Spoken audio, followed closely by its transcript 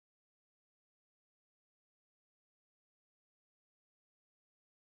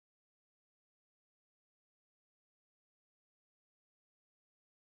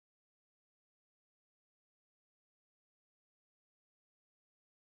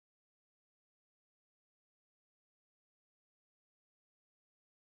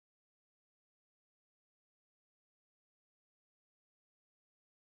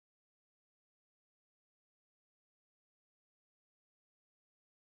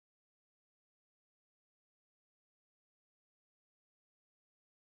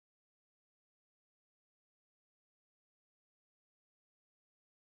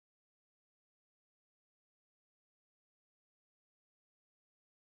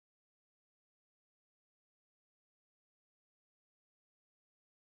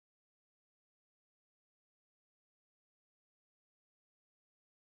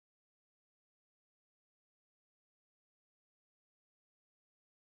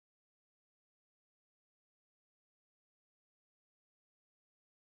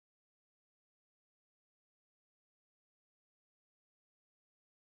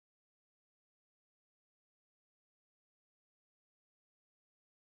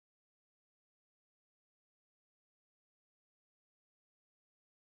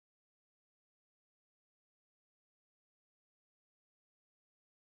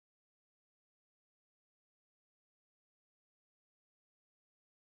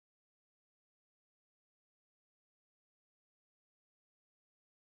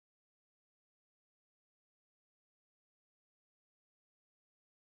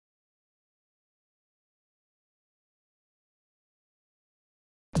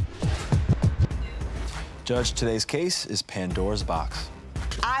Judge, today's case is Pandora's Box.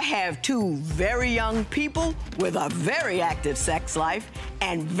 I have two very young people with a very active sex life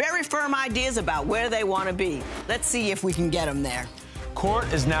and very firm ideas about where they want to be. Let's see if we can get them there. Court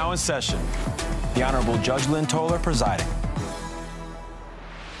is now in session. The Honorable Judge Lynn Toler presiding.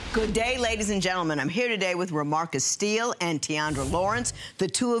 Good day, ladies and gentlemen. I'm here today with Ramarcus Steele and Tiandra Lawrence. The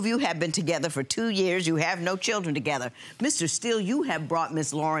two of you have been together for 2 years. You have no children together. Mr. Steele, you have brought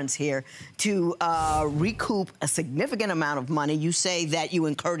Ms. Lawrence here to recoup a significant amount of money. You say that you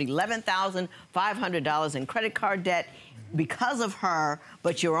incurred $11,500 in credit card debt because of her,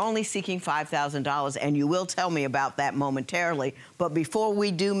 but you're only seeking $5,000, and you will tell me about that momentarily. But before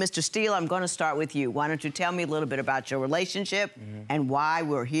we do, Mr. Steele, I'm going to start with you. Why don't you tell me a little bit about your relationship and why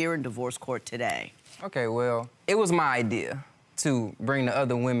we're here in divorce court today? Okay, well, it was my idea to bring the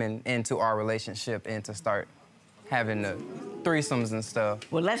other women into our relationship and to start having the threesomes and stuff.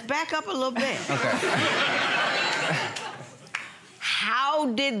 Well, let's back up a little bit. Okay. How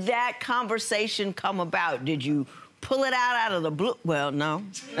did that conversation come about? Did you pull it out of the blue? Well, no.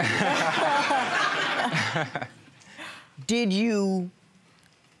 Did you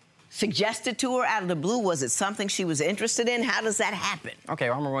suggest it to her out of the blue? Was it something she was interested in? How does that happen? Okay,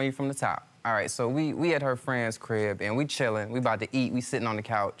 well, I'm gonna run you from the top. All right, so we at her friend's crib, and we chilling. We about to eat. We sitting on the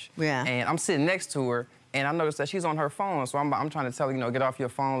couch. Yeah. And I'm sitting next to her, and I noticed that she's on her phone. So I'm trying to tell her, you know, get off your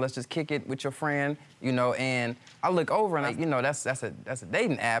phone. Let's just kick it with your friend, you know. And I look over, and you know, that's a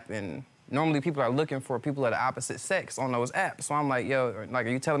dating app, and normally people are looking for people of the opposite sex on those apps. So I'm like, yo, like, are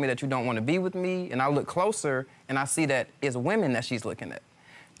you telling me that you don't want to be with me? And I look closer, and I see that it's women that she's looking at.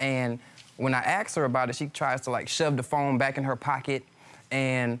 And when I ask her about it, she tries to, like, shove the phone back in her pocket.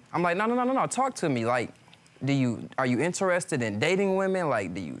 And I'm like, no, talk to me. Like, are you interested in dating women?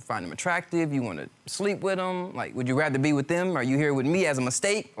 Like, do you find them attractive? You want to sleep with them? Like, would you rather be with them? Are you here with me as a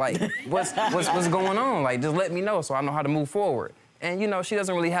mistake? Like, what's going on? Like, just let me know so I know how to move forward. And, you know, she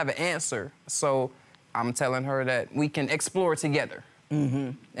doesn't really have an answer. So I'm telling her that we can explore together.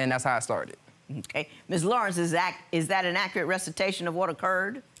 And that's how it started. Okay. Ms. Lawrence, is that an accurate recitation of what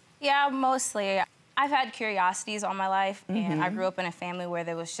occurred? Yeah, mostly. I've had curiosities all my life, and I grew up in a family where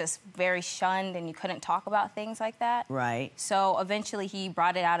there was just very shunned and you couldn't talk about things like that. Right. So eventually he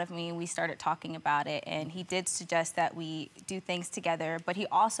brought it out of me, we started talking about it, and he did suggest that we do things together, but he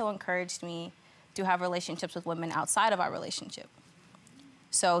also encouraged me to have relationships with women outside of our relationship.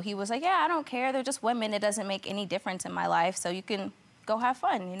 So he was like, yeah, I don't care, they're just women, it doesn't make any difference in my life, so you can go have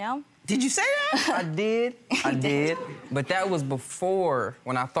fun, you know? Did you say that? I did. But that was before,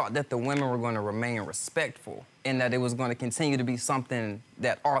 when I thought that the women were going to remain respectful and that it was going to continue to be something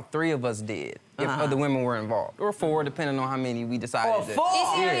that all three of us did if other women were involved. Or four, depending on how many we decided Or four. He's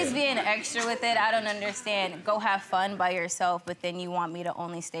always being extra with it. I don't understand. Go have fun by yourself, but then you want me to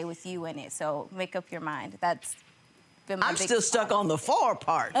only stay with you in it. So make up your mind. That's been my I'm still stuck on the four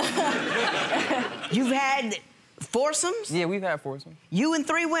part. You've had foursomes? Yeah, we've had foursomes. You and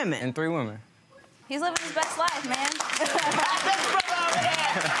 3 women? And 3 women. He's living his best life, man. This brother over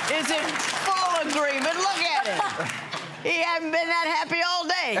there is in full agreement. Look at him. He hasn't been that happy all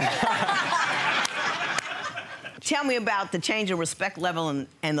day. Tell me about the change of respect level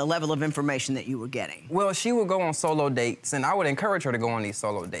and the level of information that you were getting. Well, she would go on solo dates, and I would encourage her to go on these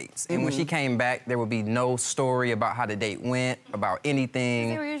solo dates. And when she came back, there would be no story about how the date went, about anything.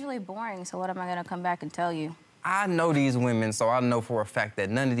 They were usually boring, so what am I gonna come back and tell you? I know these women, so I know for a fact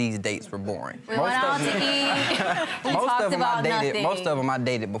that none of these dates were boring. We went out to eat. We talked about nothing. Most of them I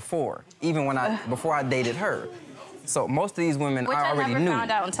dated before, even before I dated her. So most of these women I already knew. Which I never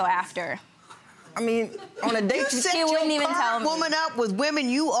found out until after. I mean, on a date, You set your current woman up with women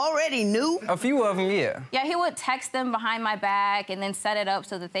you already knew? A few of them, yeah. Yeah, he would text them behind my back and then set it up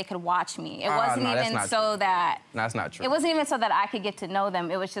so that they could watch me. It wasn't even so that... No, that's not true. It wasn't even so that I could get to know them.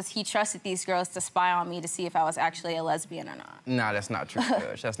 It was just he trusted these girls to spy on me to see if I was actually a lesbian or not. No, that's not true,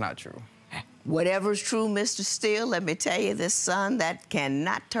 Judge. That's not true. Whatever's true, Mr. Steele, let me tell you this, son, that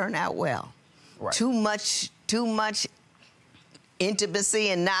cannot turn out well. Right. Too much intimacy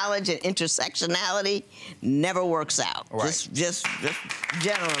and knowledge and intersectionality never works out. Right. Just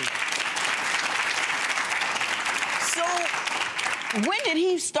generally. So, when did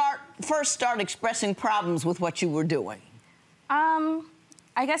he first start expressing problems with what you were doing?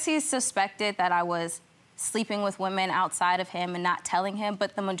 I guess he suspected that I was sleeping with women outside of him and not telling him,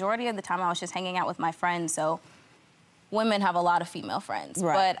 but the majority of the time I was just hanging out with my friends, so women have a lot of female friends.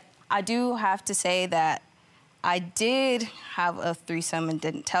 Right. But I do have to say that I did have a threesome and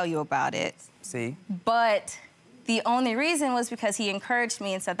didn't tell you about it. See? But the only reason was because he encouraged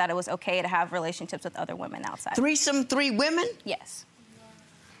me and said that it was okay to have relationships with other women outside. Threesome, 3 women? Yes.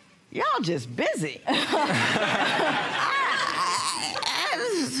 Y'all just busy.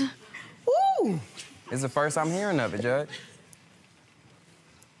 Woo! It's the first I'm hearing of it, Judge.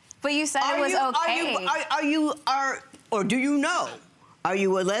 But you said it was okay. Or do you know? Are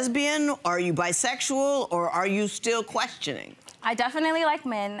you a lesbian? Are you bisexual? Or are you still questioning? I definitely like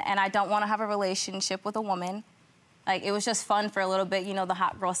men, and I don't want to have a relationship with a woman. Like, it was just fun for a little bit, you know, the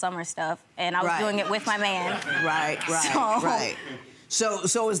hot girl summer stuff. And I was doing it with my man. Right.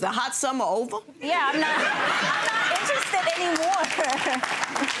 So is the hot summer over? Yeah, I'm not interested anymore.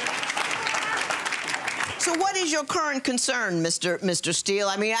 So what is your current concern, Mr. Steele?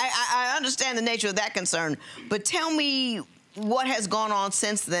 I mean, I understand the nature of that concern, but tell me what has gone on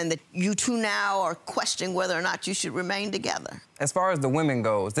since then that you two now are questioning whether or not you should remain together? As far as the women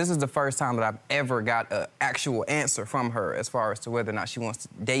goes, this is the first time that I've ever got an actual answer from her as far as to whether or not she wants to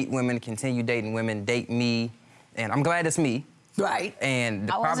date women, continue dating women, date me, and I'm glad it's me. Right. And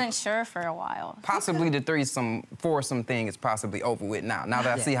I wasn't sure for a while. Possibly the foursome thing is possibly over with now. Now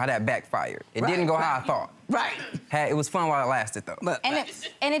that I see how that backfired. It didn't go how I thought. Right. It was fun while it lasted, though. And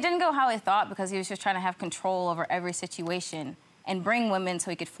it didn't go how I thought because he was just trying to have control over every situation and bring women so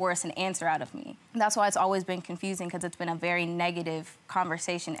he could force an answer out of me. And that's why it's always been confusing because it's been a very negative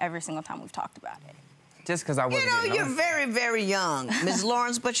conversation every single time we've talked about it. Just because I wasn't. You know, you're very, very young, Ms.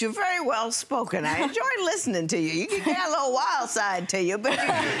 Lawrence, but you're very well spoken. I enjoy listening to you. You can get a little wild side to you, but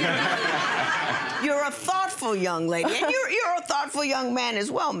you're a thoughtful young lady, and you're a thoughtful young man as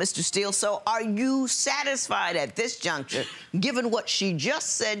well, Mr. Steele. So are you satisfied at this juncture, given what she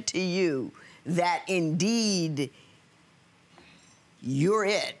just said to you, that indeed you're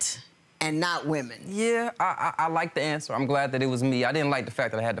it and not women? Yeah, I like the answer. I'm glad that it was me. I didn't like the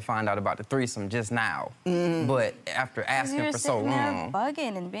fact that I had to find out about the threesome just now. But after asking for so long... You were sitting there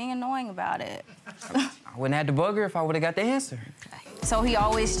bugging and being annoying about it. I wouldn't have to bug her if I would have got the answer. So he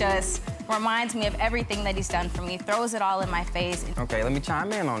always just reminds me of everything that he's done for me, throws it all in my face. Okay, let me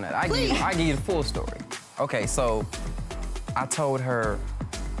chime in on that. I give you the full story. Okay, so I told her,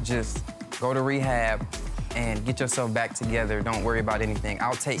 just go to rehab and get yourself back together. Don't worry about anything.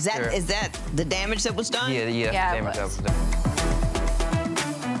 I'll take care. Is that the damage that was done? Yeah, the damage that was done.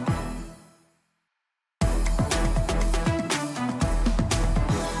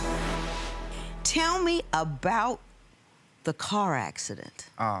 Tell me about the car accident.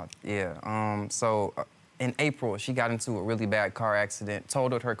 So in April, she got into a really bad car accident,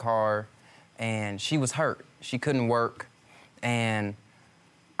 totaled her car, and she was hurt. She couldn't work, and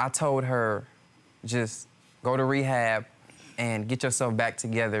I told her, just go to rehab and get yourself back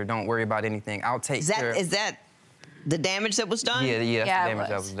together. Don't worry about anything. I'll take care. Is that the damage that was done? Yeah, that's the damage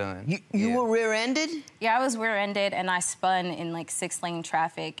that was done. You were rear-ended? Yeah, I was rear-ended, and I spun in, like, 6-lane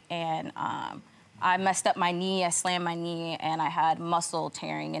traffic, and I messed up my knee. I slammed my knee, and I had muscle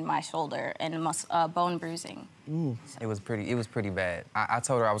tearing in my shoulder and bone bruising. Ooh. It was pretty bad. I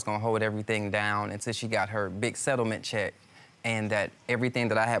told her I was gonna hold everything down until she got her big settlement check, and that everything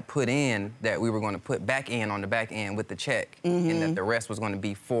that I had put in, that we were going to put back in on the back end with the check, and that the rest was going to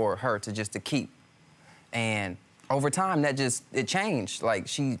be for her to keep. And over time, it changed. Like,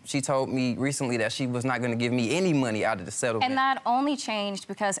 she told me recently that she was not going to give me any money out of the settlement. And that only changed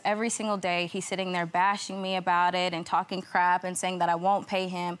because every single day he's sitting there bashing me about it and talking crap and saying that I won't pay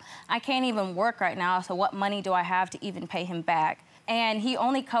him. I can't even work right now, so what money do I have to even pay him back? And he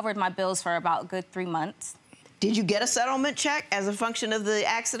only covered my bills for about a good 3 months. Did you get a settlement check as a function of the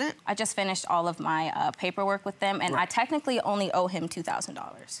accident? I just finished all of my paperwork with them, and I technically only owe him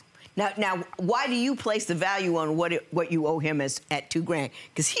 $2,000. Now, why do you place the value on what you owe him at $2,000?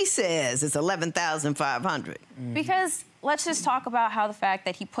 Because he says it's $11,500. Because let's just talk about how the fact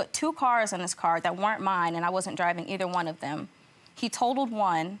that he put 2 cars on his car that weren't mine, and I wasn't driving either one of them. He totaled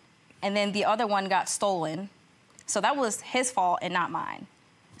one, and then the other one got stolen. So that was his fault and not mine.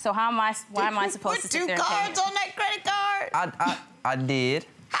 So why am I supposed to sit there and pay? Put 2 cards on that credit card? I did.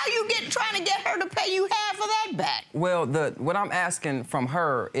 How you trying to get her to pay you half of that back? Well, what I'm asking from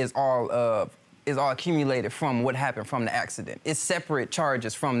her is all accumulated from what happened from the accident. It's separate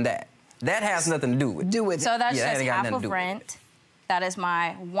charges from that. That has nothing to do with it. So that's just half of rent. That is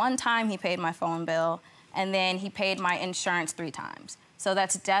my one time he paid my phone bill, and then he paid my insurance 3 times. So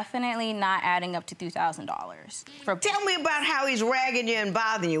that's definitely not adding up to $2,000. Tell me about how he's ragging you and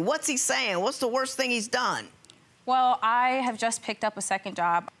bothering you. What's he saying? What's the worst thing he's done? Well, I have just picked up a second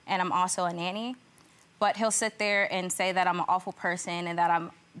job, and I'm also a nanny. But he'll sit there and say that I'm an awful person and that I'm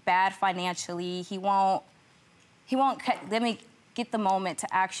bad financially. He won't let me get the moment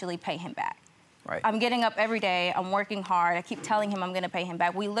to actually pay him back. Right. I'm getting up every day. I'm working hard. I keep telling him I'm going to pay him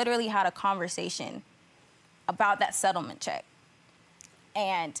back. We literally had a conversation about that settlement check.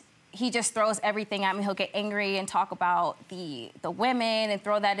 And he just throws everything at me. He'll get angry and talk about the women and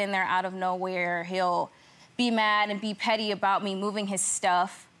throw that in there out of nowhere. He'll be mad and be petty about me moving his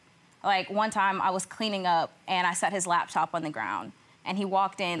stuff. Like one time I was cleaning up and I set his laptop on the ground and he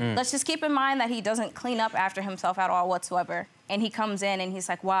walked in. Let's just keep in mind that he doesn't clean up after himself at all whatsoever. And he comes in and he's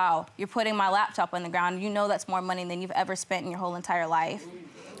like, wow, you're putting my laptop on the ground. You know that's more money than you've ever spent in your whole entire life.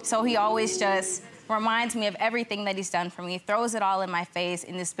 So he always just reminds me of everything that he's done for me, throws it all in my face,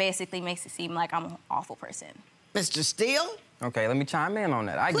 and just basically makes it seem like I'm an awful person. Mr. Steele? Okay, let me chime in on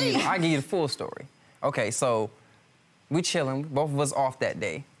that. I give you the full story. Okay, so we chilling, both of us off that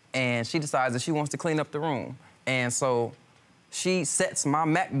day, and she decides that she wants to clean up the room. And so she sets my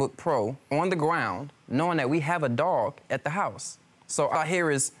MacBook Pro on the ground, knowing that we have a dog at the house. So all I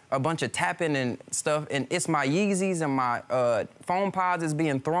hear is a bunch of tapping and stuff, and it's my Yeezys and my phone pods is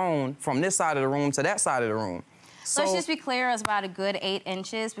being thrown from this side of the room to that side of the room. So Let's just be clear, it's about a good 8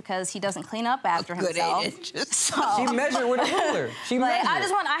 inches because he doesn't clean up after himself. Good 8 inches. So, she measured with a ruler. She measured.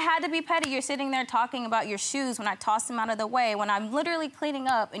 I had to be petty. You're sitting there talking about your shoes when I tossed them out of the way, when I'm literally cleaning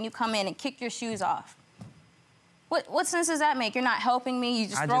up and you come in and kick your shoes off. What sense does that make? You're not helping me. You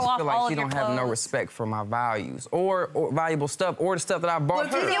just throw off all of your clothes. I just feel like she don't have no respect for my values or valuable stuff or the stuff that I bought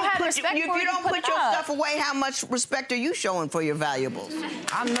her. If you have respect if for you it, don't put put it your up. stuff away, how much respect are you showing for your valuables?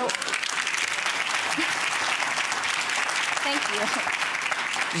 I know. Thank you.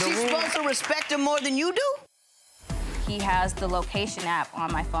 She's supposed to respect him more than you do? He has the location app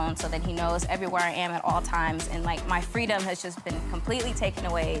on my phone so that he knows everywhere I am at all times. And, like, my freedom has just been completely taken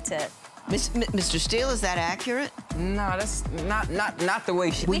away to... Mr. Steele, is that accurate? No, that's not the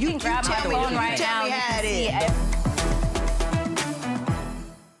way she... We can grab my phone right now. You can see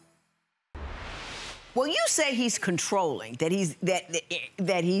Well, you say he's controlling, that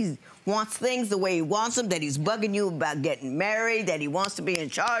he wants things the way he wants them, that he's bugging you about getting married, that he wants to be in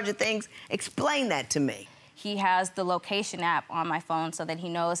charge of things. Explain that to me. He has the location app on my phone so that he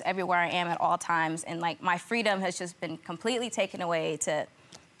knows everywhere I am at all times. And, like, my freedom has just been completely taken away to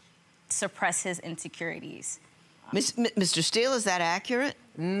suppress his insecurities. Mr. Steele, is that accurate?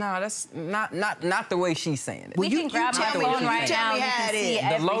 No, that's not the way she's saying it. We can grab my phone right now. You can see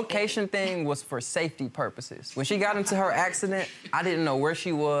everything. The location thing was for safety purposes. When she got into her accident, I didn't know where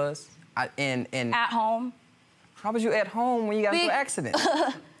she was. And at home. How was you at home when you got into an accident?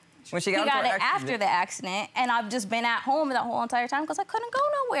 When she got into her accident. After the accident, and I've just been at home the whole entire time because I couldn't go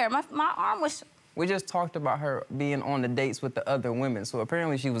nowhere. My arm was... We just talked about her being on the dates with the other women, so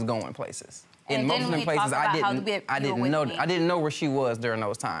apparently she was going places. In most of the places, I didn't know where she was during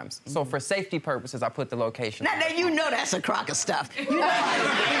those times. So for safety purposes, I put the location. Now you know that's a crock of stuff. You know how to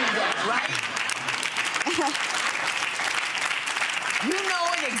believe that, right? You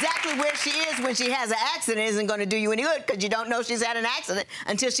knowing exactly where she is when she has an accident isn't going to do you any good because you don't know she's had an accident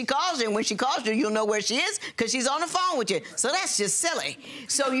until she calls you. And when she calls you, you'll know where she is because she's on the phone with you. So that's just silly.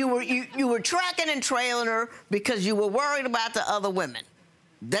 So you were tracking and trailing her because you were worried about the other women.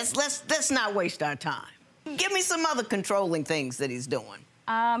 Let's not waste our time. Give me some other controlling things that he's doing.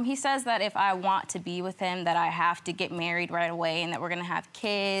 He says that if I want to be with him, that I have to get married right away and that we're going to have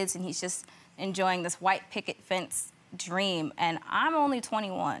kids, and he's just enjoying this white picket fence dream, and I'm only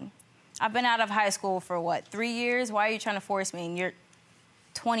 21. I've been out of high school for, what, 3 years? Why are you trying to force me? And you're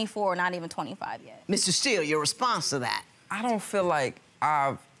 24, not even 25 yet. Mr. Steele, your response to that? I don't feel like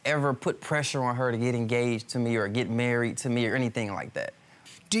I've ever put pressure on her to get engaged to me or get married to me or anything like that.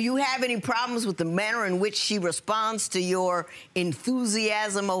 Do you have any problems with the manner in which she responds to your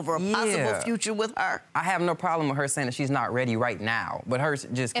enthusiasm over a possible future with her? I have no problem with her saying that she's not ready right now, but her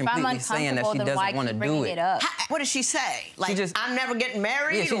just completely saying that she doesn't want to do it. What does she say? Like, I'm never getting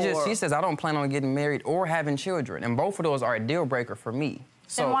married? Yeah, she says, I don't plan on getting married or having children, and both of those are a deal breaker for me.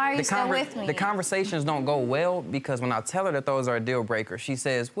 So then why are you still with me? The conversations don't go well because when I tell her that those are a deal breaker, she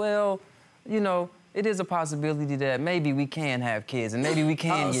says, well, you know, it is a possibility that maybe we can have kids and maybe we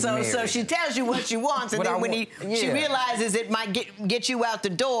can get married. So she tells you what she wants, and then when she realizes it might get you out the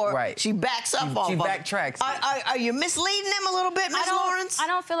door, she backs up off of it. She backtracks. Are you misleading him a little bit, Ms. Lawrence? I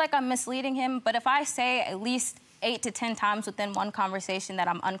don't feel like I'm misleading him, but if I say at least 8 to 10 times within one conversation that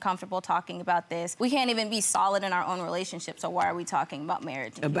I'm uncomfortable talking about this, we can't even be solid in our own relationship, so why are we talking about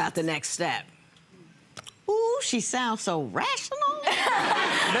marriage? About the next step. Ooh, she sounds so rational. Not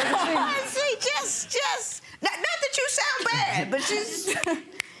that you sound bad, but she's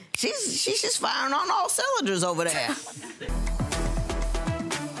just firing on all cylinders over there.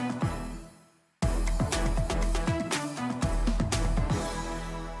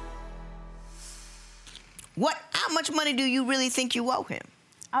 How much money do you really think you owe him?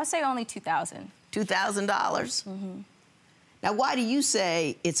 I would say only $2,000. $2,000? Mm-hmm. Now, why do you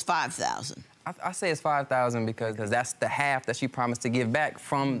say it's $5,000? I say it's $5,000 because that's the half that she promised to give back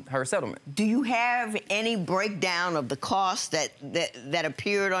from her settlement. Do you have any breakdown of the cost that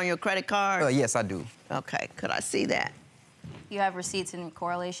appeared on your credit card? Yes, I do. Okay, could I see that? You have receipts in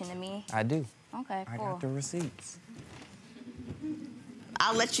correlation to me? I do. Okay, cool. I got the receipts.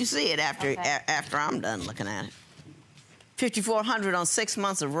 I'll let you see it after I'm done looking at it. $5,400 on 6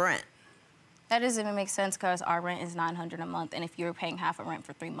 months of rent. That doesn't even make sense because our rent is $900 a month, and if you're paying half a rent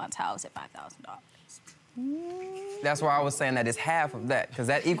for 3 months, how is it $5,000? That's why I was saying that it's half of that, because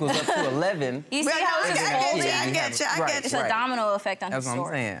that equals up to 11. You see how it's I get you. It's a domino effect on That's the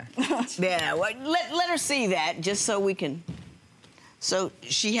story. what I'm saying. Yeah, well, let her see that just so we can... So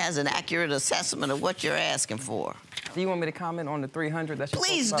she has an accurate assessment of what you're asking for. Do you want me to comment on the $300 that she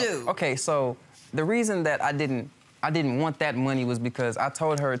Please spoke about? do. Okay, so the reason that I didn't want that money was because I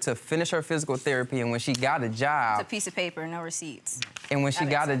told her to finish her physical therapy, and when she got a job... It's a piece of paper, no receipts. And when she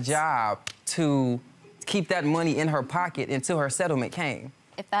got a job, to keep that money in her pocket until her settlement came.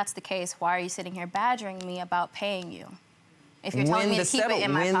 If that's the case, why are you sitting here badgering me about paying you? If you're telling me to keep it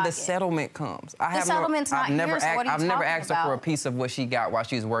in my pocket. When the settlement comes. The settlement's not here, so what are you I've never asked her for a about? piece of what she got while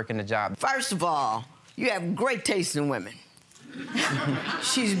she was working the job. First of all, you have great taste in women.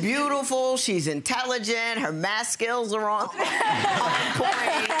 She's beautiful, she's intelligent, her math skills are on point,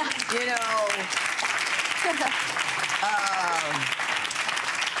 you know.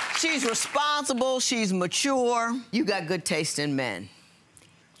 She's responsible, she's mature. You got good taste in men.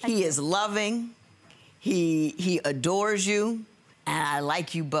 He is loving, he adores you, and I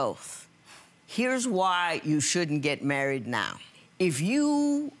like you both. Here's why you shouldn't get married now. If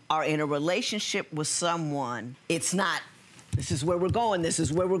you are in a relationship with someone, it's not, this is where we're going, this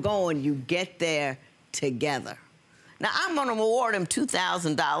is where we're going. You get there together. Now, I'm gonna award him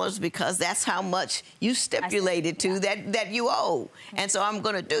 $2,000 because that's how much you stipulated to that you owe. And so I'm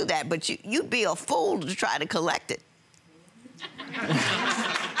gonna do that, but you'd be a fool to try to collect it.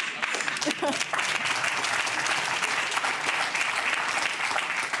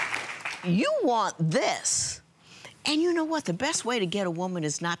 You want this. And you know what? The best way to get a woman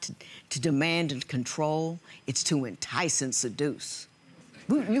is not to demand and control. It's to entice and seduce.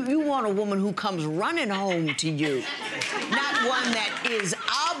 You want a woman who comes running home to you, not one that is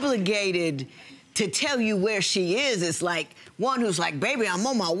obligated to tell you where she is. It's like one who's like, baby, I'm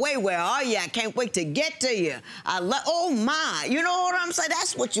on my way. Where are you? I can't wait to get to you. Oh, my. You know what I'm saying?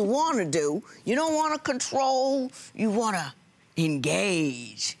 That's what you want to do. You don't want to control. You want to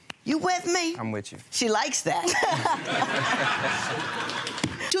engage. You with me? I'm with you. She likes that.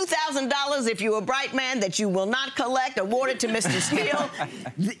 $2,000 if you're a bright man that you will not collect, awarded to Mr. Steele.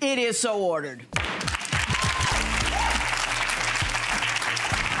 It is so ordered.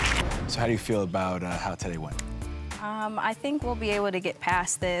 So how do you feel about how today went? I think we'll be able to get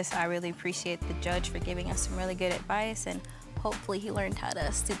past this. I really appreciate the judge for giving us some really good advice, and hopefully he learned how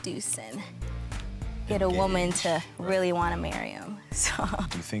to seduce and get a woman to really want to marry him. So.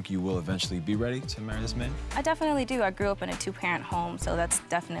 Do you think you will eventually be ready to marry this man? I definitely do. I grew up in a two-parent home, so that's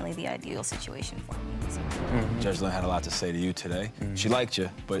definitely the ideal situation for me. So. Judge Lynn had a lot to say to you today. She liked you,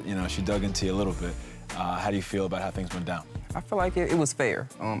 but you know she dug into you a little bit. How do you feel about how things went down? I feel like it was fair.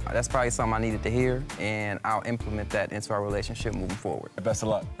 That's probably something I needed to hear, and I'll implement that into our relationship moving forward. Best of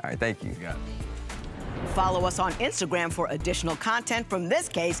luck. All right, thank you. You got it. Follow us on Instagram for additional content from this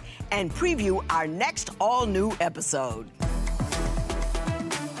case and preview our next all-new episode.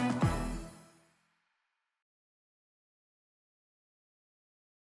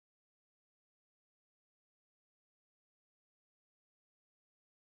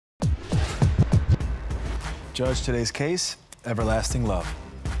 Judge, today's case, everlasting love.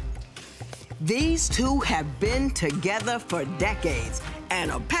 These two have been together for decades, and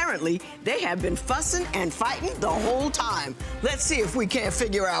apparently they have been fussing and fighting the whole time. Let's see if we can't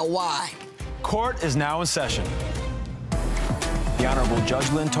figure out why. Court is now in session. The Honorable Judge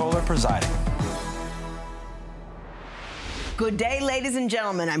Lynn Toler presiding. Good day, ladies and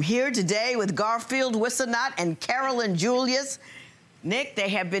gentlemen. I'm here today with Garfield Wissenot and Carolyn Julius. Nick, they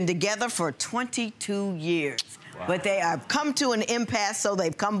have been together for 22 years. Wow. But they have come to an impasse, so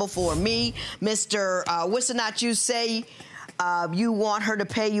they've come before me. Mr. Wissenot, you say you want her to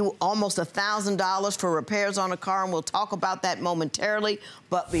pay you almost $1,000 for repairs on a car, and we'll talk about that momentarily.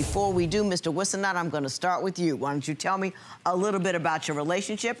 But before we do, Mr. Wissenot, I'm going to start with you. Why don't you tell me a little bit about your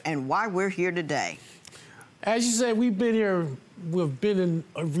relationship and why we're here today? As you said, we've been in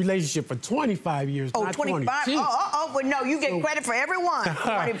a relationship for 25 years, Oh, not 25? 22. Well, no, you get credit for everyone.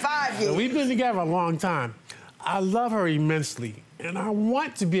 25 years. We've been together a long time. I love her immensely, and I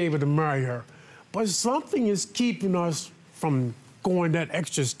want to be able to marry her. But something is keeping us from going that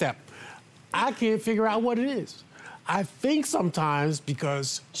extra step. I can't figure out what it is. I think sometimes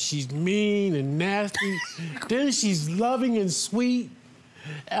because she's mean and nasty, then she's loving and sweet,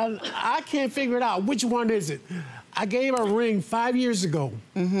 and I can't figure it out. Which one is it? I gave her a ring 5 years ago.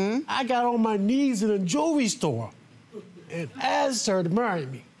 I got on my knees in a jewelry store and asked her to marry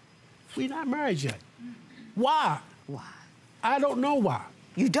me. We're not married yet. Why? Why? I don't know why.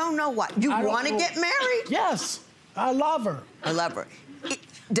 You don't know why? You want to get married? Yes, I love her. I love her.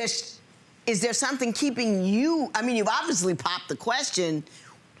 Is there something keeping you? I mean, you've obviously popped the question.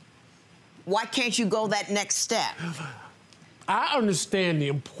 Why can't you go that next step? I understand the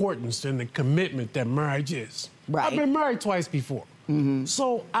importance and the commitment that marriage is. Right. I've been married twice before.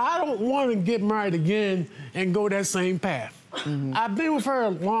 So I don't want to get married again and go that same path. I've been with her a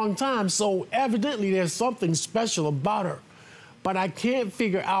long time, so evidently there's something special about her. But I can't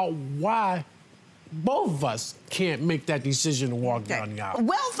figure out why both of us can't make that decision to walk down the aisle.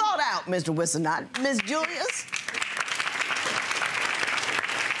 Well thought out, Mr. Whisenant. Ms. Julius?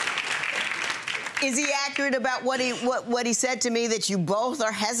 Is he accurate about what he said to me, that you both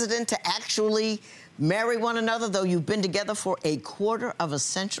are hesitant to actually marry one another, though you've been together for a quarter of a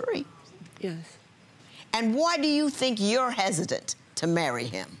century? Yes. And why do you think you're hesitant to marry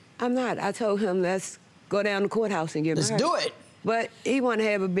him? I'm not. I told him, let's go down to the courthouse and get married. Let's do it. But he wanted to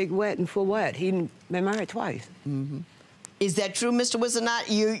have a big wedding for what? He'd been married twice. Is that true, Mr.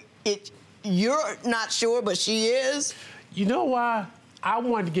 Whisenant? You're not sure, but she is? You know why? I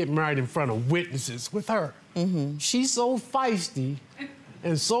wanted to get married in front of witnesses with her. She's so feisty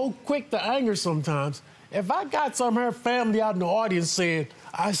and so quick to anger sometimes. If I got some of her family out in the audience saying,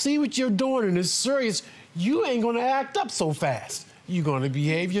 I see what you're doing and it's serious, you ain't gonna act up so fast. You're gonna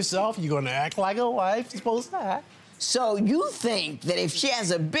behave yourself, you're gonna act like a wife is supposed to act. So you think that if she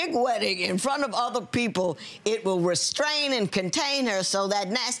has a big wedding in front of other people, it will restrain and contain her so that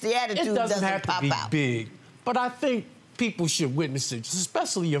nasty attitude doesn't have pop to be out? big, but I think people should witness it,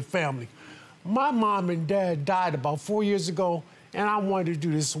 especially your family. My mom and dad died about 4 years ago, and I wanted to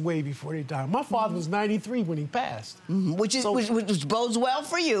do this way before they died. My father was 93 when he passed. Which bodes well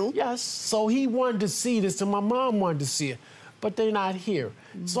for you. Yes, so he wanted to see this, and my mom wanted to see it, but they're not here.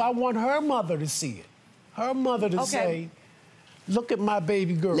 So I want her mother to see it. Her mother to say, look at my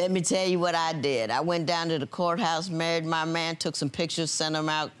baby girl. Let me tell you what I did. I went down to the courthouse, married my man, took some pictures, sent them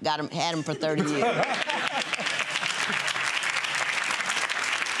out, had him for 30 years.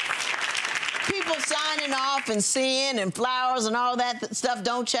 People signing off and seeing and flowers and all that stuff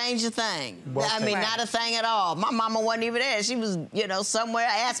don't change a thing. I mean, not a thing at all. My mama wasn't even there. She was, somewhere.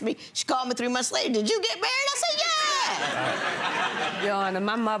 Asked me, she called me 3 months later, did you get married? I said, yeah. Your Honor,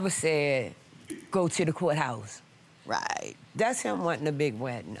 my mother said, go to the courthouse. Right. That's him wanting a big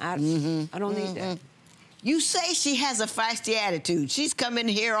wedding. I don't need that. You say she has a feisty attitude. She's coming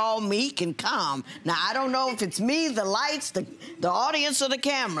here all meek and calm. Now, I don't know if it's me, the lights, the audience, or the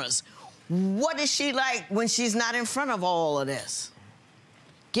cameras. What is she like when she's not in front of all of this?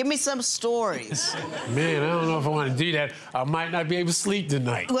 Give me some stories. Man, I don't know if I want to do that. I might not be able to sleep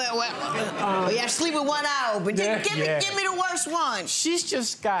tonight. Well, you have to sleep with one eye open. Give me the worst one. She's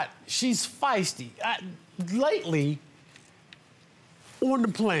feisty. Lately, on the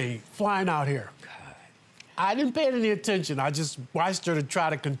plane, flying out here, I didn't pay any attention. I just watched her to try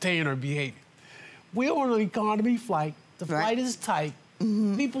to contain her behavior. We're on an economy flight. The flight is tight.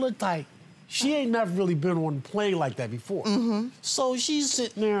 People are tight. She ain't never really been on a plane like that before. So she's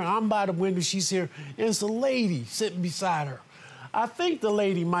sitting there, I'm by the window, she's here, and it's a lady sitting beside her. I think the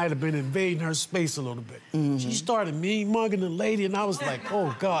lady might have been invading her space a little bit. She started mean-mugging the lady, and I was like,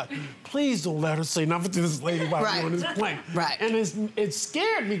 oh, God, please don't let her say nothing to this lady while we're on this plane. And it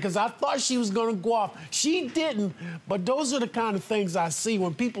scared me, because I thought she was going to go off. She didn't, but those are the kind of things I see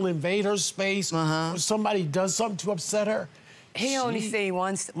when people invade her space, or somebody does something to upset her. He only seen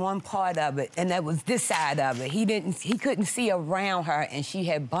one part of it, and that was this side of it. He couldn't see around her, and she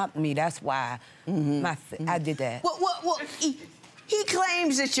had bumped me. That's why I did that. Well, he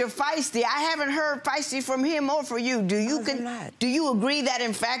claims that you're feisty. I haven't heard feisty from him or for you. Do you agree that,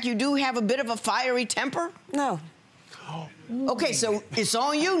 in fact, you do have a bit of a fiery temper? No. Okay, so it's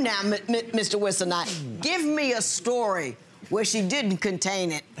on you now, Mr. Whisenant. Give me a story where she didn't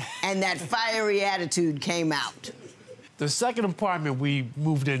contain it and that fiery attitude came out. The second apartment we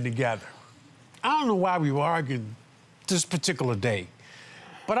moved in together. I don't know why we were arguing this particular day,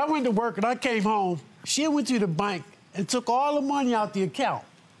 but I went to work and I came home. She went to the bank and took all the money out the account.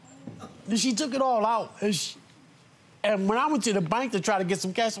 And she took it all out. And when I went to the bank to try to get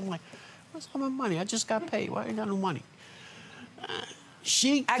some cash, I'm like, where's all my money? I just got paid. Why ain't got no money?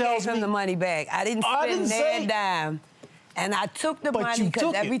 I gave him the money back. I didn't spend that dime. And I took the But money you because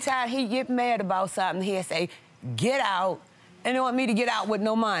took every it. time he get mad about something, he'd say, get out. And they want me to get out with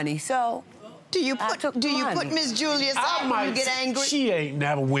no money. So Do you I took put money. Miss Julius out when you get angry? She ain't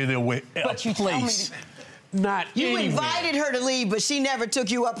never went away a But you tell me place. Not You anywhere. invited her to leave, but she never took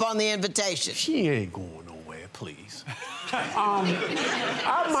you up on the invitation. She ain't going nowhere, please.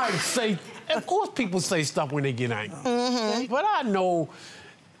 I might say, of course people say stuff when they get angry. Mm-hmm. But I know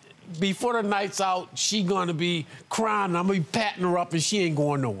before the night's out, she gonna be crying, I'm gonna be patting her up and she ain't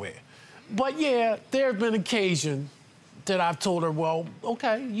going nowhere. But yeah, there have been occasions that I've told her, well,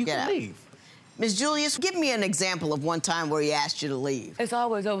 okay, you Get can out. leave. Miss Julius, give me an example of one time where he asked you to leave. it's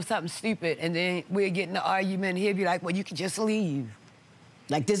always over something stupid. And then we'll get in an argument. He'll be like, well, you can just leave.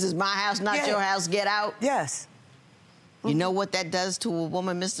 Like, this is my house, not Yeah. your house, get out. Yes. You know what that does to a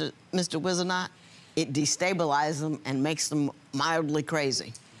woman, Mr. Wizenot? It destabilizes them and makes them mildly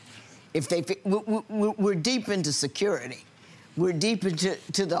crazy. If they, we're deep into security. We're deep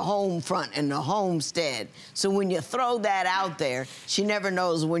into the home front and the homestead. So when you throw that out there, she never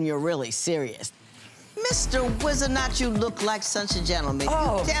knows when you're really serious. Mr. Wizenot, you look like such a gentleman.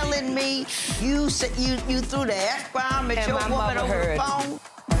 Oh. You telling me you threw the F-bomb at And your my woman mother over heard. the phone?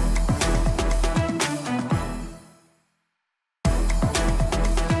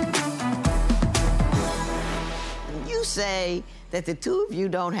 You say that the two of you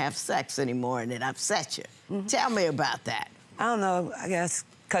don't have sex anymore and it upsets you. Tell me about that. I don't know. I guess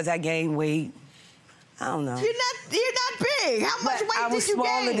because I gained weight. I don't know. You're not big. How much But weight I was did you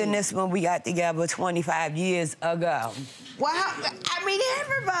smaller gain? than this when we got together 25 years ago. Well, I mean,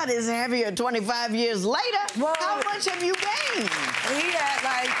 everybody's heavier 25 years later. Well- How much have you gained? He had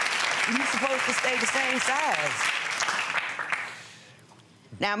like, you supposed to stay the same size.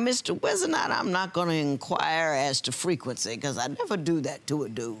 Now, Mr. Wizenot, I'm not going to inquire as to frequency because I never do that to a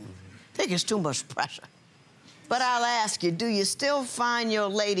dude. I think it's too much pressure. But I'll ask you, do you still find your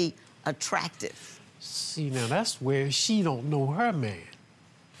lady attractive? See, now that's where she don't know her man.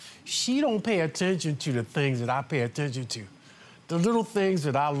 She don't pay attention to the things that I pay attention to. The little things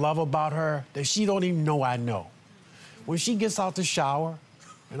that I love about her that she don't even know I know. When she gets out the shower,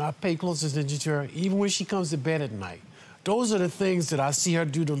 and I pay close attention to her, even when she comes to bed at night, those are the things that I see her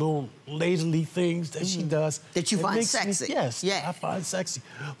do, the little ladily things that she does. That you find makes me- sexy. Yes, Yeah. I find sexy.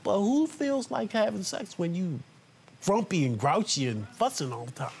 But who feels like having sex when you grumpy and grouchy and fussing all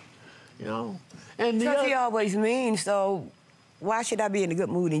the time? You know? And the Because he other- always mean, so why should I be in a good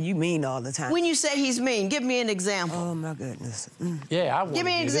mood and you mean all the time? When you say he's mean, give me an example. Oh, my goodness. Yeah, I want Give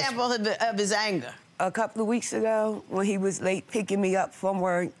me an example of his anger. A couple of weeks ago, when he was late picking me up from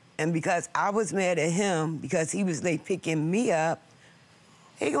work, and because I was mad at him because he was late picking me up,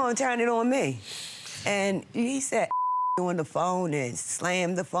 he gonna turn it on me. And he said on the phone and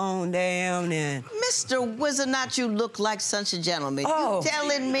slammed the phone down and... Mr. Wizenot, you look like such a gentleman. Oh. You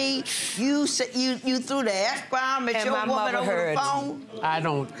telling me you threw the F-bomb at And your my woman mother over heard. the phone? I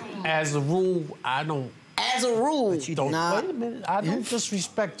don't, as a rule, I don't. As a rule. But you don't. Nah. Wait a minute. I don't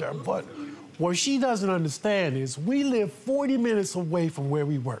disrespect her, but what she doesn't understand is we live 40 minutes away from where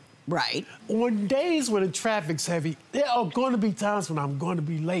we work. Right. On days when the traffic's heavy, there are going to be times when I'm going to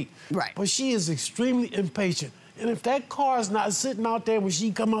be late. Right. But she is extremely impatient. And if that car's not sitting out there when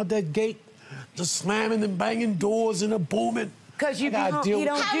she come out that gate, just slamming and banging doors and a booming. 'Cause you I gotta be home- deal you with-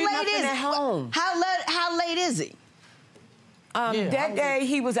 don't- How do late nothing is at home. How late is he? Yeah, that day,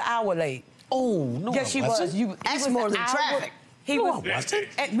 he was an hour late. Oh, no, Yes, I he wasn't. was. He That's was more an than hour- traffic. He No, was I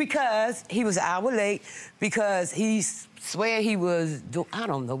wasn't. because he was an hour late because he swear he was. I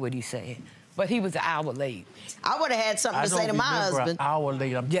don't know what he said, but he was an hour late. I would have had something I to don't say to my remember husband. an hour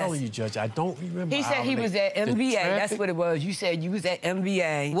late. I'm Yes. telling you, Judge, I don't remember. He an said hour he late. was at The MVA. That's traffic- what it was. You said you was at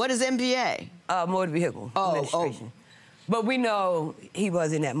MVA, What is MVA? motor vehicle Oh, administration. But we know he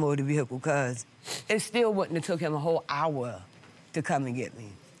wasn't at motor vehicle because it still wouldn't have took him a whole hour to come and get me.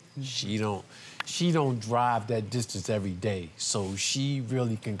 She don't drive that distance every day, so she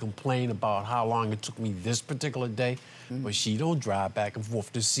really can complain about how long it took me this particular day, but she don't drive back and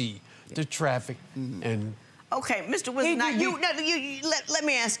forth to see the traffic and. Okay, Mr. Wizenot, let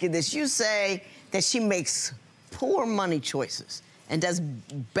me ask you this. You say that she makes poor money choices and does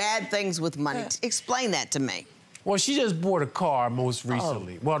bad things with money. Explain that to me. Well, she just bought a car most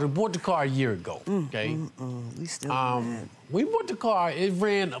recently. Well, they bought the car a year ago, okay? We still mad. We bought the car, it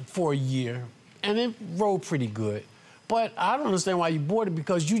ran for a year, and it rode pretty good. But I don't understand why you bought it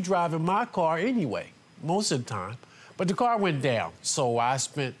because you driving my car anyway, most of the time. But the car went down, so I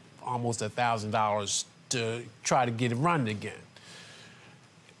spent almost $1,000 to try to get it running again.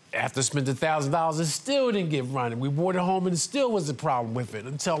 After spending $1,000, it still didn't get running. We brought it home and it still was a problem with it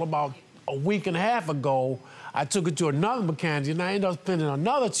until about a week and a half ago, I took it to another mechanic, and I ended up spending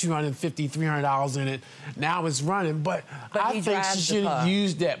another $250, $300 in it. Now it's running, but I think she should have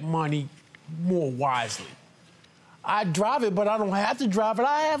used that money more wisely. I drive it, but I don't have to drive it.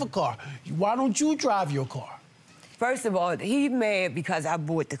 I have a car. Why don't you drive your car? First of all, he mad because I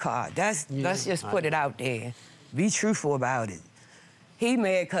bought the car. Let's just put it out there. Be truthful about it. He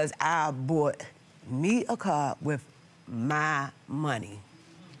mad because I bought me a car with my money.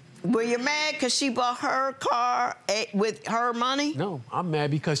 Were you mad because she bought her car with her money? No, I'm mad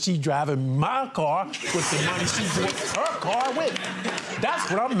because she's driving my car with the money she bought her car with.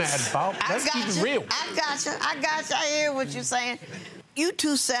 That's what I'm mad about. Let's keep it real. I got you. I hear what you're saying. You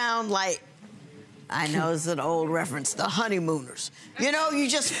two sound like, I know it's an old reference, the honeymooners. You know, you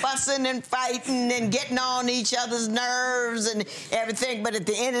just fussing and fighting and getting on each other's nerves and everything, but at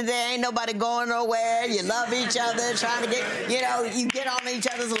the end of the day, ain't nobody going nowhere. You love each other, trying to get, you know, you get on each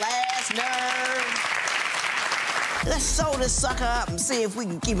other's last nerve. Let's sew this sucker up and see if we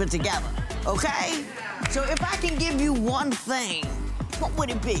can keep it together, okay? So if I can give you one thing, what would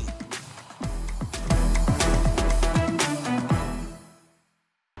it be?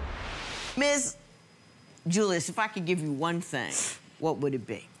 Ms. Julius, if I could give you one thing, what would it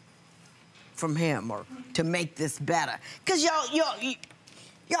be from him or to make this better? Because y'all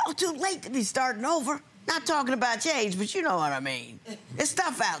too late to be starting over. Not talking about your age, but you know what I mean. There's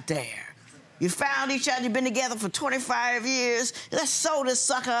stuff out there. You found each other, you've been together for 25 years. Let's sew this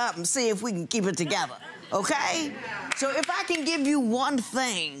sucker up and see if we can keep it together, okay? So if I can give you one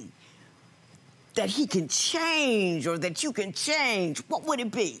thing that he can change or that you can change, what would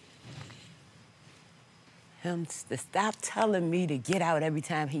it be? Him to stop telling me to get out every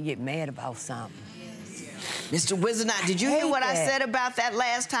time he get mad about something. Mr. Wizenot, did you hear what I said about that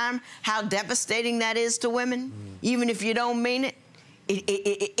last time? How devastating that is to women? Even if you don't mean it,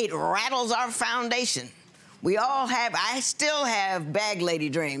 it rattles our foundation. We all have, I still have bag lady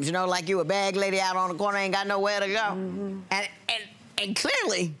dreams, you know, like you a bag lady out on the corner, ain't got nowhere to go. And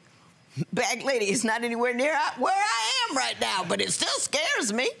clearly, bag lady is not anywhere near where I am right now, but it still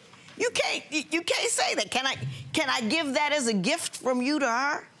scares me. You can't say that. Can I give that as a gift from you to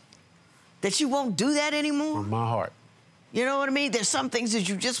her? That you won't do that anymore? From my heart. You know what I mean? There's some things that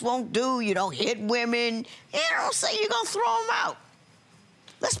you just won't do. You don't hit women. You don't say you're gonna throw them out.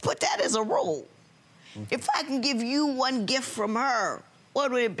 Let's put that as a rule. If I can give you one gift from her,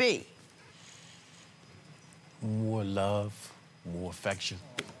 what would it be? More love, more affection.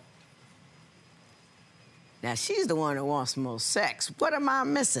 Now, she's the one that wants more sex. What am I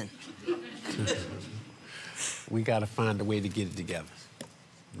missing? We got to find a way to get it together.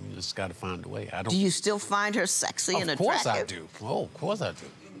 We just got to find a way. Do you still find her sexy and attractive? Of course I do. Oh, of course I do.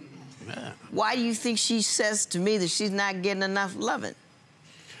 Yeah. Why do you think she says to me that she's not getting enough loving?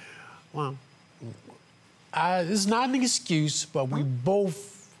 Well, it's not an excuse, but we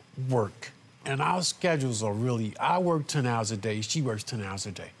both work. And our schedules are really, I work 10 hours a day, she works 10 hours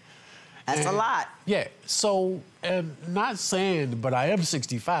a day. That's a lot. Yeah, so, and not saying, but I am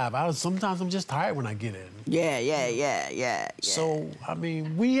 65. Sometimes I'm just tired when I get in. Yeah. So, I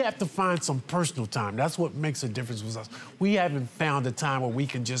mean, we have to find some personal time. That's what makes a difference with us. We haven't found a time where we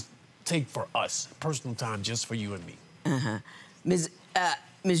can just take for us, personal time just for you and me.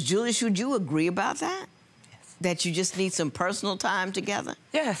 Ms. Julius, would you agree about that? Yes. That you just need some personal time together?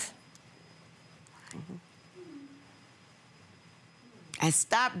 Yes. And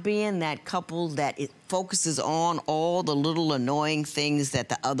stop being that couple that it focuses on all the little annoying things that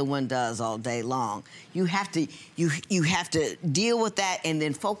the other one does all day long. You have to deal with that and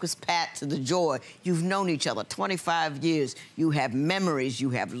then focus, Pat, to the joy. You've known each other 25 years. You have memories, you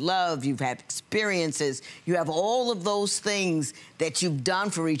have love, you've had experiences. You have all of those things that you've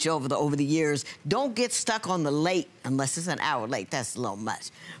done for each other over the years. Don't get stuck on the late, unless it's an hour late. That's a little much.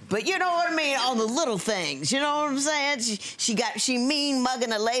 But you know what I mean, on the little things. You know what I'm saying? She mean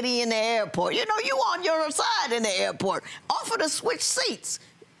mugging a lady in the airport. You know, you on your side in the airport. Offer to switch seats.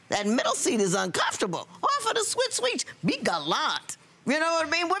 That middle seat is uncomfortable. Offer to switch seats. Be gallant. You know what I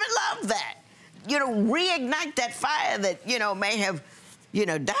mean? Women love that. You know, reignite that fire that, you know, may have, you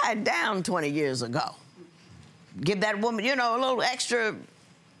know, died down 20 years ago. Give that woman, you know, a little extra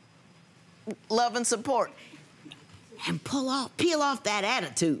love and support. And peel off that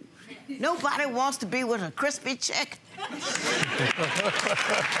attitude. Nobody wants to be with a crispy chick. You know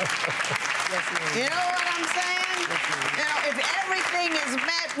what I'm saying? You know, if everything is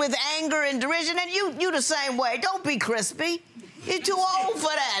met with anger and derision, and you the same way, don't be crispy. You're too old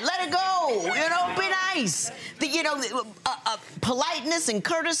for that. Let it go. You know, be nice. Politeness and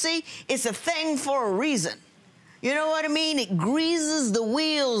courtesy, it's a thing for a reason. You know what I mean? It greases the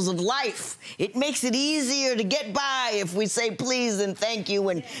wheels of life. It makes it easier to get by if we say please and thank you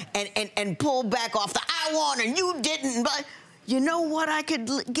and pull back off the I want and you didn't. But you know what I could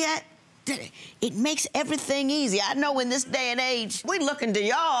get? It makes everything easy. I know in this day and age, we're looking to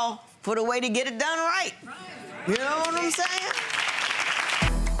y'all for the way to get it done right. You know what I'm saying?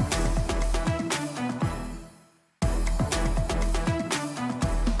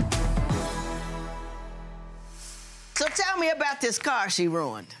 So tell me about this car she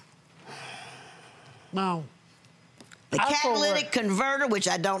ruined. No. The catalytic converter, which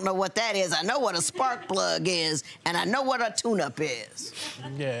I don't know what that is. I know what a spark plug is, and I know what a tune-up is.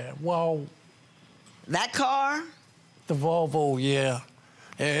 Yeah, well... That car? The Volvo, yeah.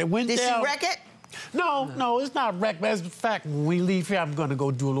 It went Did down. she wreck it? No, it's not wrecked. As a fact, when we leave here, I'm going to go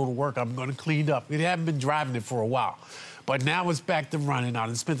do a little work. I'm going to clean up. We haven't been driving it for a while. But now it's back to running. I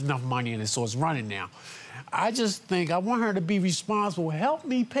done spent enough money in it, so it's running now. I just think I want her to be responsible. Help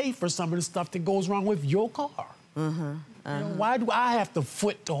me pay for some of the stuff that goes wrong with your car. You know, why do I have to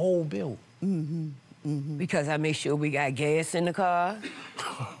foot the whole bill? Because I make sure we got gas in the car.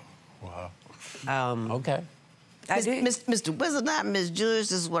 Wow. Okay. Mr. Wizard, not Miss Julius,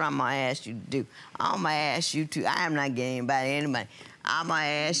 this is what I'm going to ask you to do. I'm going to ask you to, I am not getting by anybody. I'm going to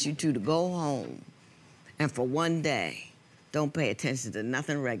ask you to go home and for one day, don't pay attention to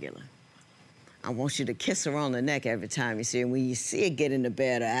nothing regular. I want you to kiss her on the neck every time you see her. When you see her get in the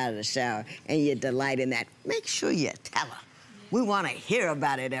bed or out of the shower and you delight in that, make sure you tell her. We want to hear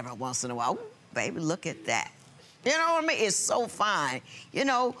about it every once in a while. Ooh, baby, look at that. You know what I mean? It's so fine. You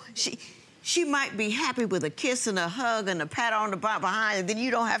know, she might be happy with a kiss and a hug and a pat on the butt behind, and then you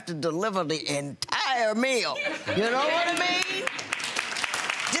don't have to deliver the entire meal. You know what I mean?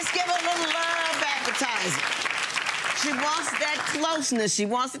 Just give her a little love advertising. She wants that closeness. She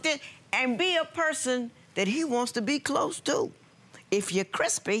wants it to, and be a person that he wants to be close to. If you're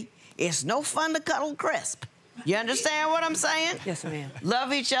crispy, it's no fun to cuddle crisp. You understand what I'm saying? Yes, ma'am.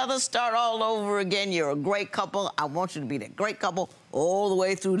 Love each other, start all over again. You're a great couple. I want you to be that great couple all the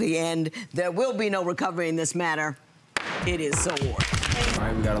way through the end. There will be no recovery in this matter. It is so worth. All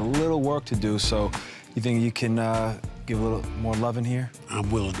right, we got a little work to do, so you think you can give a little more love in here? I'm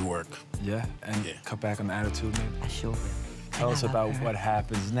willing to work. Yeah? And cut back on the attitude, maybe? I sure will. Tell us about what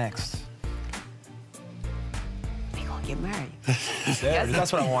happens next. We gonna get married. Yeah,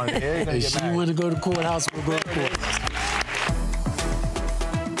 that's what I wanted to hear. You're gonna If get she married. want to go to the courthouse, we'll go to the court.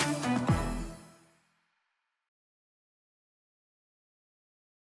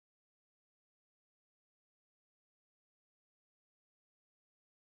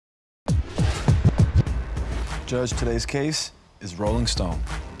 Judge, today's case is Rolling Stone.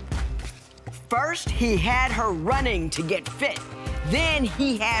 First, he had her running to get fit. Then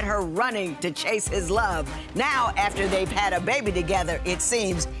he had her running to chase his love. Now, after they've had a baby together, it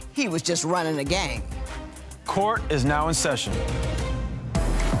seems he was just running a game. Court is now in session.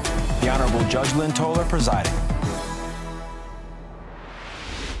 The Honorable Judge Lynn Toler presiding.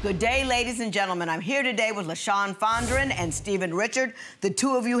 Good day, ladies and gentlemen. I'm here today with LaShawn Fondren and Stephen Richard. The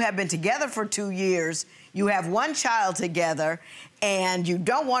two of you have been together for 2 years. You have one child together, and you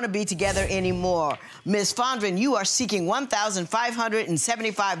don't want to be together anymore. Ms. Fondren, you are seeking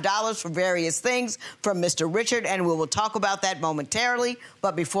 $1,575 for various things from Mr. Richard, and we will talk about that momentarily.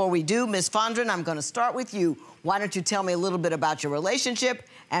 But before we do, Ms. Fondren, I'm going to start with you. Why don't you tell me a little bit about your relationship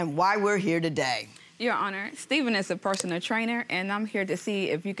and why we're here today? Your Honor, Stephen is a personal trainer, and I'm here to see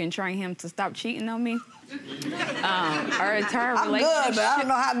if you can train him to stop cheating on me. Our entire I'm relationship. good, but I don't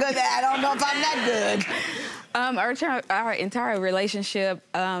know how good I don't know if I'm that good. Our entire relationship,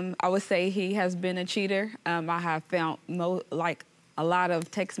 I would say he has been a cheater. I have found a lot of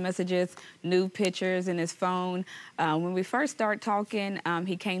text messages, nude pictures in his phone. When we first started talking,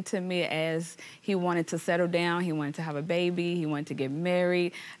 he came to me as he wanted to settle down, he wanted to have a baby, he wanted to get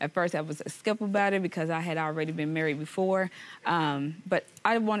married. At first, I was skeptical about it because I had already been married before. But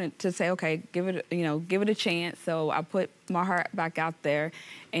I wanted to say, okay, give it a chance. So I put my heart back out there,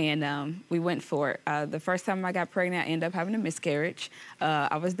 and we went for it. The first time I got pregnant, I ended up having a miscarriage.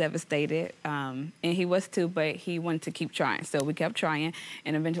 I was devastated, and he was too, but he wanted to keep trying. So we kept trying,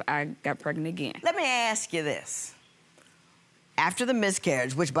 and eventually I got pregnant again. Let me ask you this. After the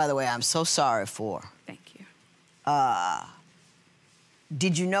miscarriage, which, by the way, I'm so sorry for. Thank you.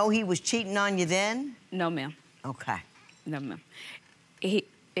 Did you know he was cheating on you then? No, ma'am. Okay. No, ma'am. He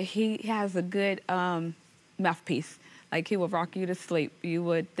has a good mouthpiece. Like, he will rock you to sleep. You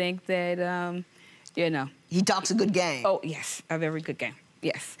would think that, He talks a good game. Oh, yes, a very good game.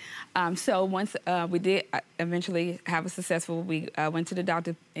 Yes. So once we did eventually have a successful, we went to the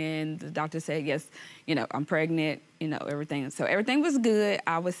doctor, and the doctor said, yes, you know, I'm pregnant, you know, everything. So everything was good.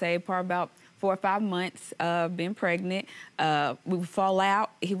 I would say probably about 4 or 5 months of being pregnant. We would fall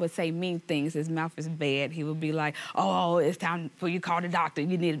out. He would say mean things. His mouth is bad. He would be like, oh, it's time for you to call the doctor.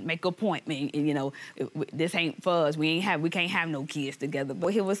 You need to make an appointment. And, you know, this ain't for us. We can't have no kids together.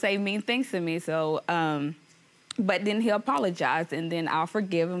 But he would say mean things to me. So, but then he'll apologize, and then I'll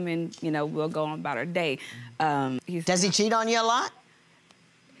forgive him, and, you know, we'll go on about our day. Does he cheat on you a lot?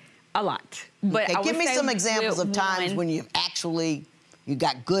 A lot. But okay, I would give me say some examples of times one- when you've actually, you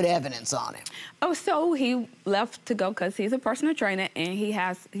got good evidence on him. Oh, so he left to go because he's a personal trainer, and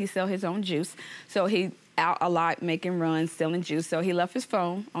he sells his own juice. So he out a lot making runs, selling juice. So he left his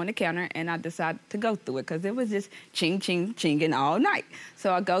phone on the counter, and I decided to go through it because it was just ching, ching, chinging all night.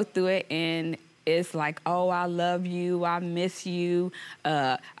 So I go through it, and it's like, oh, I love you, I miss you.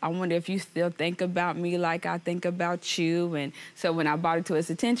 I wonder if you still think about me like I think about you. And so when I brought it to his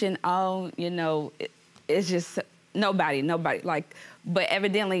attention, oh, you know, it's just nobody, like, but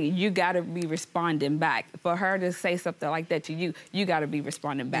evidently you gotta be responding back. For her to say something like that to you, you gotta be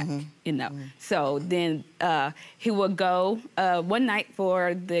responding back, you know. So then he would go one night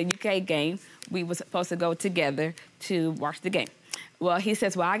for the UK game. We were supposed to go together to watch the game. Well, he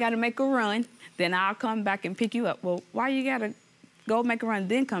says, well, I gotta make a run, then I'll come back and pick you up. Well, why you gotta go make a run,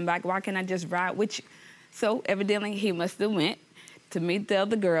 then come back? Why can't I just ride with you? So evidently he must have went to meet the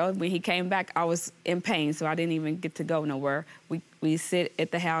other girl. When he came back, I was in pain, so I didn't even get to go nowhere. We sit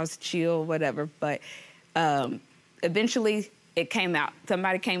at the house, chill, whatever. But eventually it came out.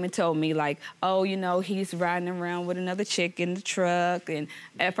 Somebody came and told me, like, oh, you know, he's riding around with another chick in the truck. And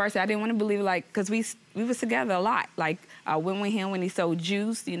at first I didn't want to believe it, like, because we was together a lot. Like, I went with him when he sold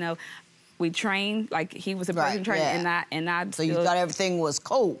juice, you know. We trained, like, he was a personal trainer, and I So you thought everything was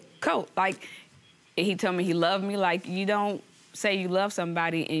cool? Cool. Like, he told me he loved me. Like, you don't say you love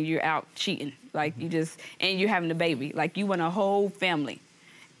somebody and you're out cheating. Like, you just, and you're having a baby. Like, you want a whole family,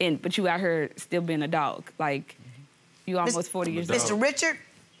 but you out here still being a dog. Like, you almost 40 years old. Mr. Richard,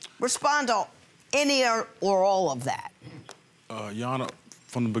 respond to any or all of that. Yana,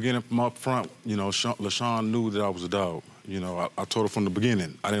 from the beginning, from up front, you know, LaShawn knew that I was a dog. You know, I told her from the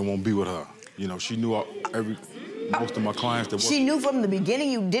beginning I didn't want to be with her. You know, she knew most of my clients that She knew from the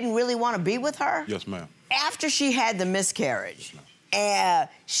beginning you didn't really want to be with her? Yes, ma'am. After she had the miscarriage,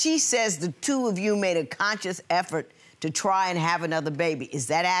 she says the two of you made a conscious effort to try and have another baby. Is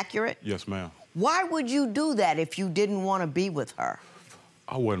that accurate? Yes, ma'am. Why would you do that if you didn't want to be with her?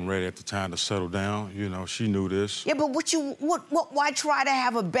 I wasn't ready at the time to settle down. You know, she knew this. Yeah, but why try to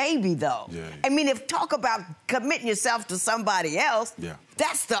have a baby, though? Yeah. I mean, talk about committing yourself to somebody else. Yeah.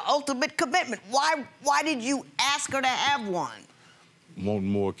 That's the ultimate commitment. Why did you ask her to have one? Wanting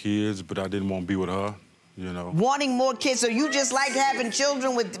more kids, but I didn't want to be with her, you know. Wanting more kids, so you just like having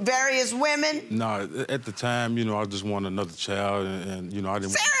children with various women? No, at the time, you know, I just wanted another child, and you know, I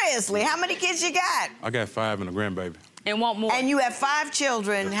didn't... Seriously? How many kids you got? I got 5 and a grandbaby. And want more. And you have 5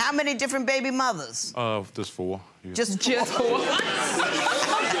 children. How many different baby mothers? Just 4. Yeah. Just 4.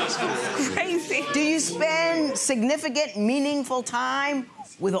 Crazy. Do you spend significant, meaningful time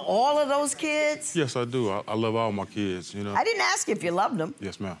with all of those kids? Yes, I do. I love all my kids, you know. I didn't ask if you loved them.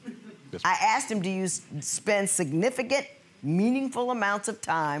 Yes, ma'am. Yes, I asked him, do you spend significant, meaningful amounts of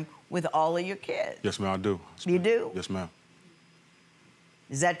time with all of your kids? Yes, ma'am, I do. You do? Yes, ma'am.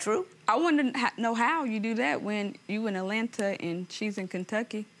 Is that true? I want to know how you do that when you in Atlanta and she's in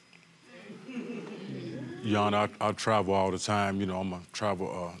Kentucky. Yana, I travel all the time. You know, I'm a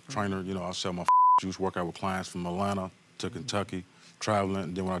travel trainer. You know, I sell my juice, work out with clients from Atlanta to Kentucky, traveling.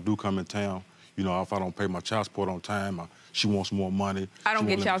 And then when I do come in town, you know, if I don't pay my child support on time, she wants more money. I don't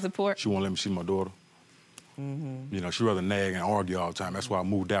get child support? She won't let me see my daughter. You know, she'd rather nag and argue all the time. That's why I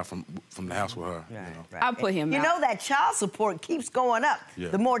moved out from the house with her. Right, you know. right. I'll put him out. You know that child support keeps going up Yeah.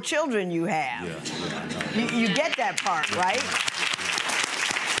 the more children you have. Yeah. You get that part, right?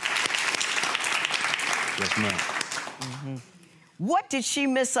 Yes, ma'am. What did she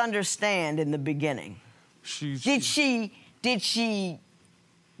misunderstand in the beginning? Did she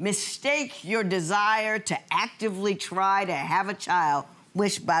mistake your desire to actively try to have a child,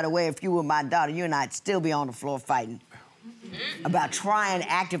 which, by the way, if you were my daughter, you and I'd still be on the floor fighting about trying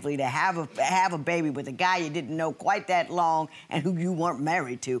actively to have a baby with a guy you didn't know quite that long and who you weren't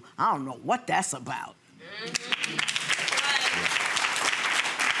married to? I don't know what that's about.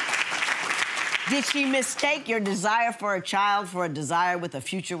 Did she mistake your desire for a child for a desire with a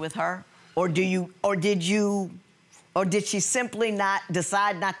future with her? Or did you Or did she simply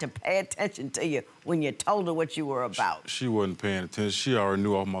decide not to pay attention to you when you told her what you were about? She wasn't paying attention. She already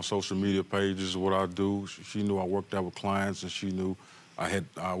knew off my social media pages what I do. She knew I worked out with clients, and she knew I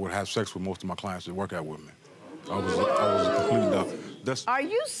would have sex with most of my clients that work out with me. I was a complete dog. Are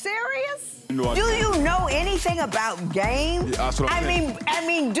you serious? Do you know anything about game? Yeah, that's what I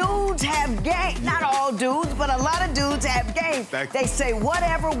mean, dudes have game. Yeah. Not all dudes, but a lot of dudes have game. They say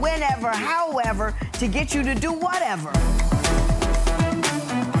whatever, whenever, however, to get you to do whatever.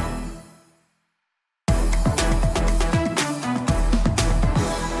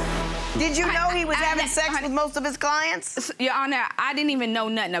 Did you know he was having sex with most of his clients? Your Honor, I didn't even know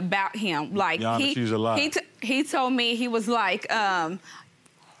nothing about him. Like, Your Honor, she's a liar. He told me, he was like,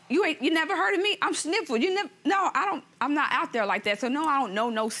 you never heard of me? I'm Sniffle. I'm not out there like that. So no, I don't know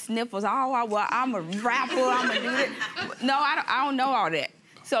no Sniffles. Oh, well, I'm a rapper, I'm gonna do this. No, I don't know all that.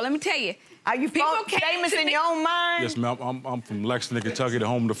 So let me tell you. Are you famous in your own mind? Yes, ma'am. I'm from Lexington, Kentucky, the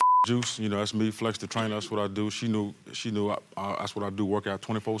home of the Juice. You know, that's me, Flex the trainer. That's what I do. She knew that's what I do. Work out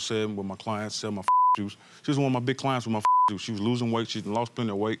 24/7 with my clients, sell my juice. She was one of my big clients with my juice. She was losing weight. She lost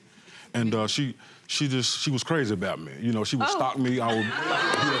plenty of weight, and she was crazy about me. You know, she would stalk me. I would be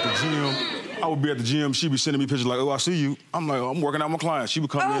at the gym. I would be at the gym. She'd be sending me pictures like, "Oh, I see you." I'm like, "I'm working out with my clients." She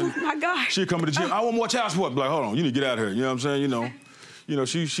would come in. Oh my God. She'd come to the gym. I want more child support. Be like, "Hold on, you need to get out of here." You know what I'm saying? You know,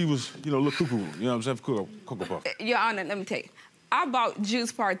 she was, a little cuckoo. You know what I'm saying? Cocoa Puff. Your Honor, let me tell you. I bought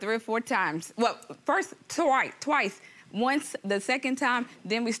Juice Part 3 or 4 times. Well, first twice. Once, the second time,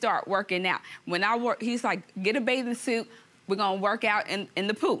 then we start working out. When I work, he's like, get a bathing suit. We're going to work out in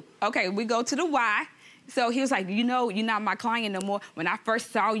the pool. Okay, we go to the Y. So he was like, you're not my client no more. When I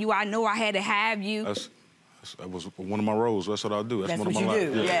first saw you, I know I had to have you. That was one of my roles. That's what I do. That's one of my what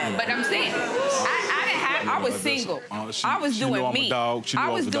you do, yeah. But I'm saying, I was single. I was doing me. I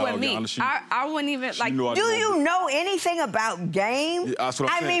was doing me. I wouldn't even, like... Do you know anything about game? Yeah, that's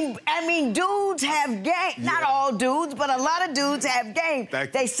what I'm saying. I mean, dudes have game. Yeah. Not all dudes, but a lot of dudes have game.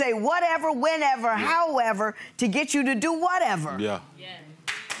 They say whatever, whenever, however, to get you to do whatever. Yeah.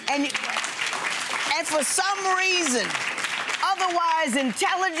 And for some reason, otherwise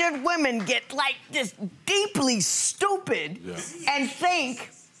intelligent women get like just deeply stupid and think,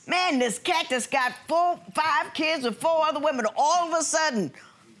 man, this cactus got 5 kids with 4 other women. All of a sudden,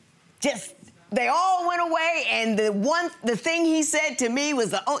 they all went away, and the thing he said to me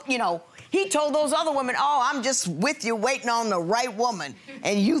was, he told those other women, oh, I'm just with you waiting on the right woman,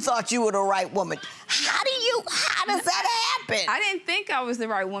 and you thought you were the right woman. How does that happen? I didn't think I was the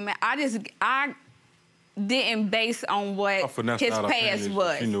right woman. I didn't base on what his past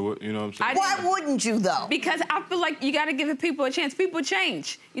was. She knew it, you know what I'm saying? Why wouldn't you, though? Because I feel like you got to give people a chance. People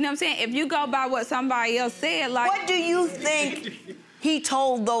change. You know what I'm saying? If you go by what somebody else said, like... What do you think he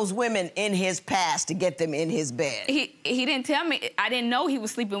told those women in his past to get them in his bed? He didn't tell me. I didn't know he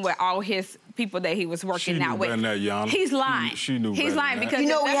was sleeping with all his people that he was working out with. She knew better than that, Yana. He's lying. She knew He's lying because... You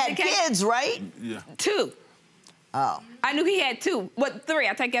know he had kids, right? Yeah. 2. Oh. I knew he had 2. What, 3?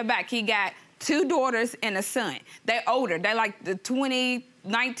 I take that back. He got 2 daughters and a son. They're older. They're like the 20,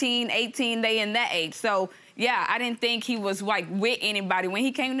 19, 18. They in that age. So, yeah, I didn't think he was, like, with anybody. When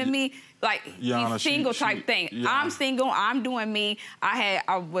he came to me, like, he's single type thing. I'm single. I'm doing me. I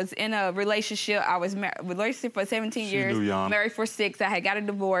was in a relationship. I was relationship for 17 years. Married for 6. I had got a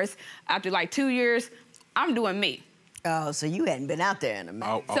divorce. After, like, 2 years, I'm doing me. Oh, so you hadn't been out there in a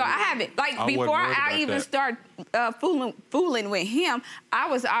minute. So I haven't. Like, before I even start fooling with him, I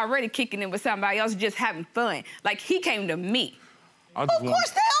was already kicking it with somebody else, just having fun. Like, he came to me. Of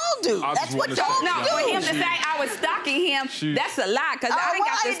course, they all do. That's what y'all do. No, for him to say I was stalking him, that's a lie, because I ain't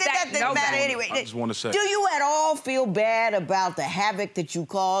got to stalk nobody. Anyway, I just want to say. Do you at all feel bad about the havoc that you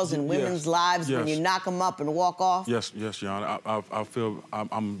cause in women's lives when you knock them up and walk off? Yes, Yana. I feel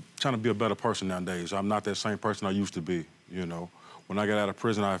I'm trying to be a better person nowadays. I'm not that same person I used to be, you know. When I got out of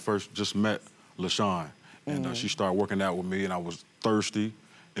prison, I first just met LaShawn, and she started working out with me, and I was thirsty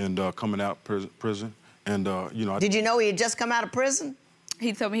and coming out prison. And, you know... Did you know he had just come out of prison?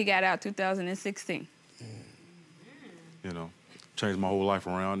 He told me he got out 2016. You know, changed my whole life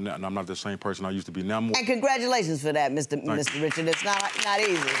around, and I'm not the same person I used to be. Now I'm more... And congratulations for that, Mr. Richard. It's not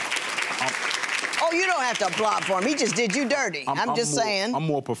easy. Oh, you don't have to applaud for him. He just did you dirty. I'm just saying. I'm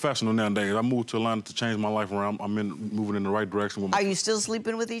more professional nowadays. I moved to Atlanta to change my life around. I'm moving in the right direction. With Are you still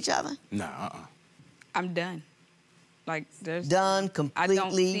sleeping with each other? Nah, I'm done. Like, there's... Done completely? I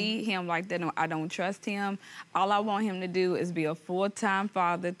don't see him like that. I don't trust him. All I want him to do is be a full-time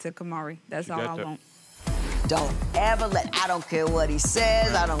father to Kamari. That's all I want. Don't ever I don't care what he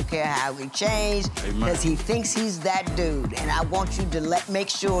says. I don't care how he changed. Because he thinks he's that dude. And I want you to make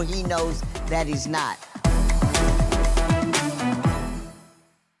sure he knows that he's not.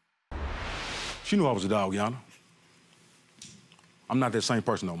 She knew I was a dog, Yana. I'm not that same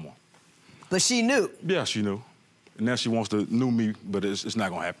person no more. But she knew. Yeah, she knew. And now she wants to know me, but it's not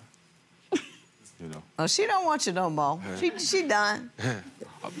gonna happen. You know. Oh, she don't want you no more. She done.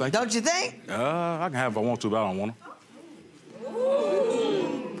 Don't you think? I can have if I want to, but I don't want to.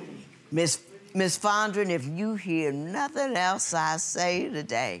 Miss Fondren, if you hear nothing else I say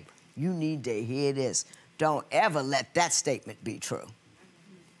today, you need to hear this. Don't ever let that statement be true.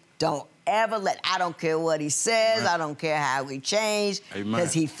 Don't ever I don't care what he says, Amen. I don't care how he changed,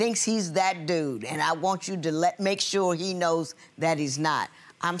 because he thinks he's that dude, and I want you to make sure he knows that he's not.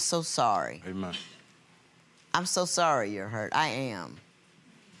 I'm so sorry. Amen. I'm so sorry you're hurt. I am.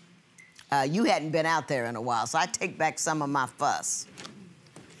 You hadn't been out there in a while, so I take back some of my fuss.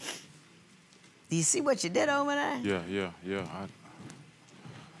 Do you see what you did over there? Yeah.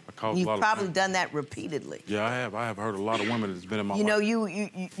 I caused You've a lot probably of done that repeatedly. Yeah, I have. I have heard a lot of women that's been in my life. You know,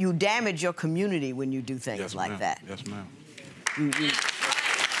 you damage your community when you do things like that. Yes, ma'am.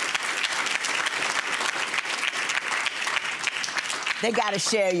 They got to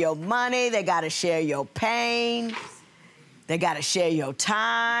share your money. They got to share your pain. They got to share your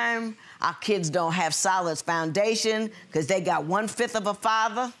time. Our kids don't have solid foundation because they got 1/5 of a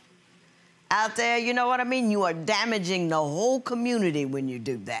father out there. You know what I mean? You are damaging the whole community when you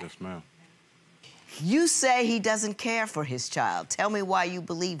do that. Yes, ma'am. You say he doesn't care for his child. Tell me why you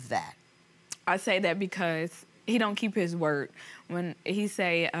believe that. I say that because he don't keep his word. When he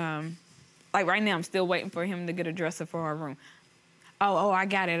say, like right now, I'm still waiting for him to get a dresser for our room. Oh, I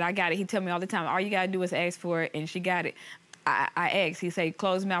got it. He tell me all the time, all you gotta do is ask for it, and she got it. I ask. He say,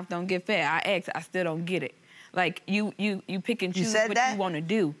 closed mouth don't get fed. I ask. I still don't get it. Like you pick and choose what you want to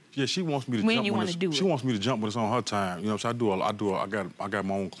do. Yeah, she wants me to when jump you when want to do it. She wants me to jump when it's on her time. You know, so I got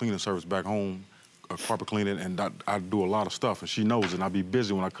my own cleaning service back home, carpet cleaning, and I do a lot of stuff. And she knows, and I be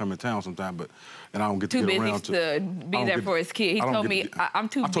busy when I come in town sometimes, but and I don't get to get around to. Too busy to be there for his kid. He told me I'm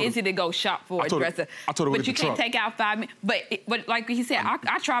too busy to go shop for a dresser. I told her but you can't take out 5 minutes. But like he said,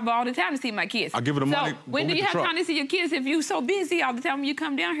 I travel all the time to see my kids. I give her the money. So when do you have time to see your kids if you so busy all the time when you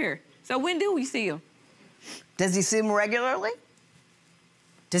come down here? So when do we see them? Does he see them regularly?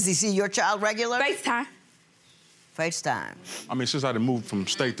 Does he see your child regularly? FaceTime. FaceTime. I mean, since I done moved from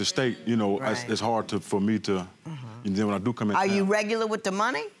state to state, you know, it's hard for me to. And then when I do come in, Are you regular with the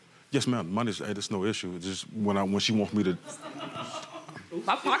money? Yes, ma'am. Money's it's no issue. It's just when she wants me to.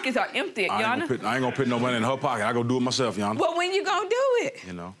 My pockets are empty, Yana. I ain't gonna put no money in her pocket. I go do it myself, Yana. Well, when you gonna do it?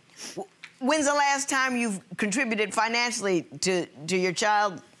 You know. When's the last time you've contributed financially to your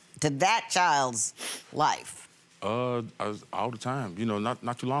child, to that child's life? All the time. You know,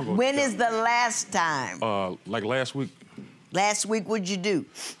 not too long ago. When is the last time? Like last week. Last week, what'd you do?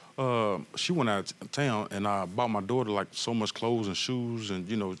 She went out of town, and I bought my daughter like so much clothes and shoes, and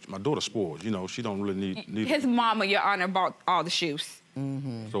you know, my daughter's spoiled. You know, she don't really need. His mama, Your Honor, bought all the shoes.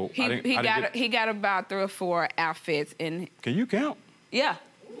 Mm-hmm. So he got about 3 or 4 outfits, and. Can you count? Yeah.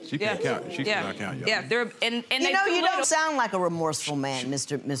 She can't count. She cannot count. Yeah, they're and you know, you don't sound like a remorseful man,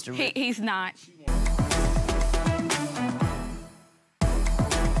 Mr. Rick. He's not.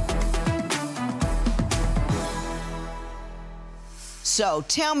 So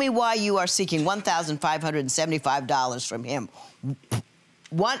tell me why you are seeking $1,575 from him.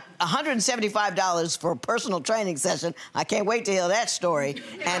 $175 for a personal training session. I can't wait to hear that story.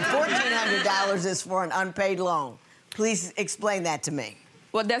 And $1,400 is for an unpaid loan. Please explain that to me.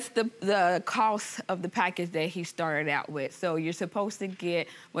 Well, that's the cost of the package that he started out with. So you're supposed to get,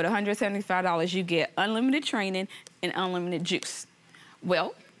 with $175, you get unlimited training and unlimited juice.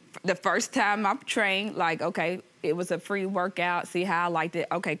 Well, the first time I trained, like, okay, it was a free workout, see how I liked it.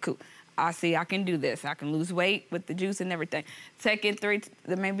 Okay, cool. I see I can do this. I can lose weight with the juice and everything. Second, third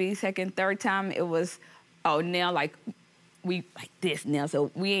time, it was, oh, now, like, we like this now. So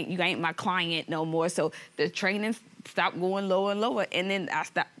you ain't my client no more. So the training stopped going lower and lower, and then I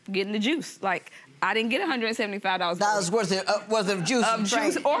stopped getting the juice. like, I didn't get $175 worth of juice.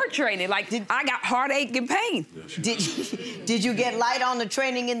 Juice or training. Like, I got heartache and pain. Did you get light on the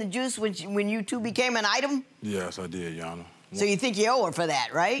training and the juice when you two became an item? Yes, I did, Yana. So you think you owe her for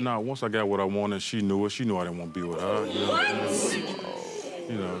that, right? No, once I got what I wanted, she knew it. She knew I didn't want to be with her.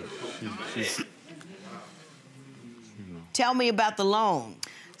 You know, she Tell me about the loan.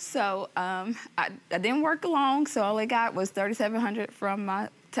 So I didn't work long, so all I got was $3,700 from my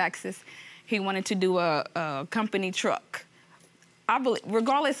taxes. He wanted to do a company truck.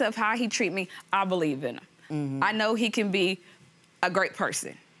 Regardless of how he treat me, I believe in him. Mm-hmm. I know he can be a great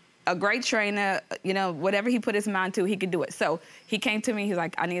person, a great trainer. You know, whatever he put his mind to, he could do it. So he came to me. He's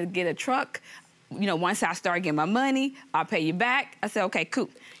like, I need to get a truck. You know, once I start getting my money, I'll pay you back. I said, okay, cool.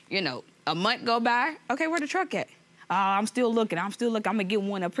 You know, A month go by. Okay, where the truck at? I'm still looking. I'm gonna get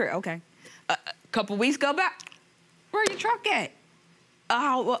one up here. Okay. A couple weeks go by. Where your truck at?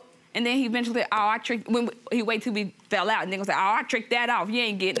 Well, and then he eventually, I tricked, when he wait till we fell out, and then gonna say, I tricked that off. You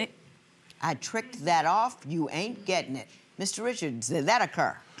ain't getting it. I tricked that off. You ain't getting it. Mr. Richards, did that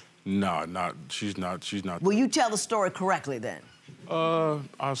occur? No, she's not. Will you tell the story correctly then?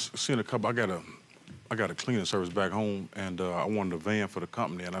 I've seen a couple. I got a cleaning service back home, and I wanted a van for the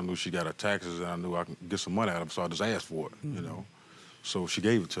company, and I knew she got her taxes, and I knew I could get some money out of them, so I just asked for it, you know. So she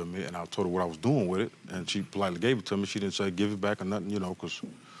gave it to me, and I told her what I was doing with it, and she politely gave it to me. She didn't say give it back or nothing, you know, because,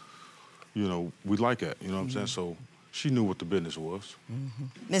 you know, we like that, you know what I'm saying? So she knew what the business was.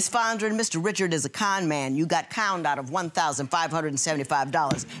 Ms. Fondren, Mr. Richard is a con man. You got conned out of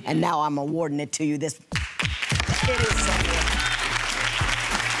 $1,575, and now I'm awarding it to you. It is so good.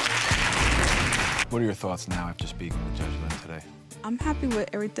 What are your thoughts now after speaking with Judge Lynn today? I'm happy with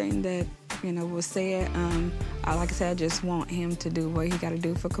everything that, you know, was said. Like I said, I just want him to do what he got to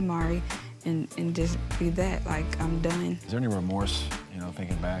do for Kamari and just be that. Like, I'm done. Is there any remorse, you know,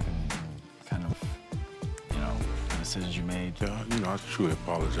 thinking back and kind of, you know, the decisions you made? Yeah, you know, I truly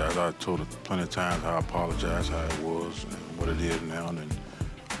apologize. I told her plenty of times how I apologize, how it was, and what it is now, and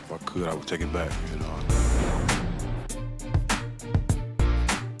if I could, I would take it back, you know.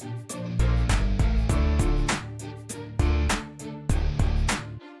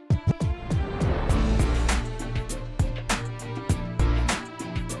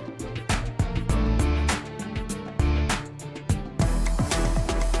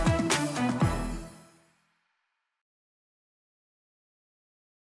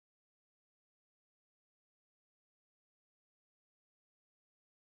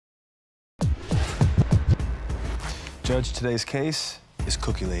 Judge, today's case is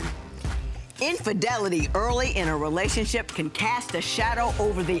Cookie Lady. Infidelity early in a relationship can cast a shadow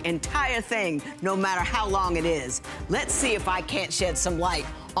over the entire thing, no matter how long it is. Let's see if I can't shed some light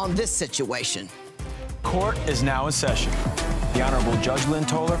on this situation. Court is now in session. The Honorable Judge Lynn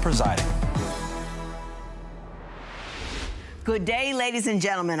Toler presiding. Good day, ladies and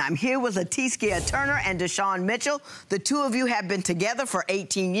gentlemen. I'm here with Leticia Turner and Deshaun Mitchell. The two of you have been together for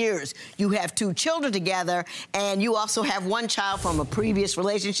 18 years. You have 2 children together, and you also have 1 child from a previous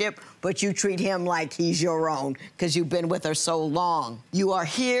relationship, but you treat him like he's your own because you've been with her so long. You are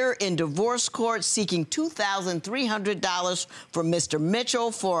here in divorce court seeking $2,300 from Mr.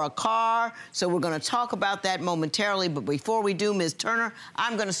 Mitchell for a car. So we're going to talk about that momentarily. But before we do, Ms. Turner,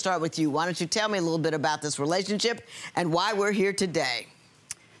 I'm going to start with you. Why don't you tell me a little bit about this relationship and why we're here today?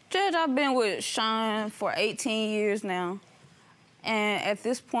 Judge, I've been with Sean for 18 years now. And at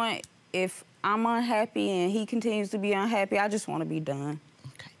this point, if I'm unhappy and he continues to be unhappy, I just want to be done.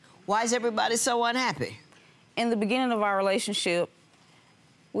 Okay. Why is everybody so unhappy? In the beginning of our relationship,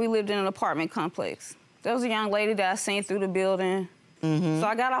 we lived in an apartment complex. There was a young lady that I seen through the building. So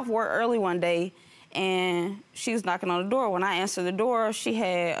I got off work early one day, and she was knocking on the door. When I answered the door, she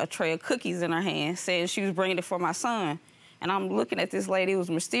had a tray of cookies in her hand, saying she was bringing it for my son. And I'm looking at this lady. It was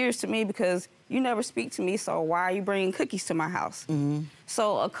mysterious to me because you never speak to me, so why are you bringing cookies to my house?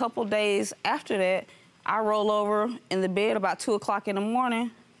 So a couple days after that, I roll over in the bed about 2 o'clock in the morning,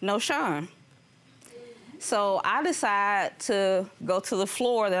 no Sean. So I decide to go to the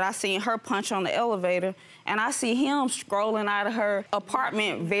floor that I seen her punch on the elevator, and I see him scrolling out of her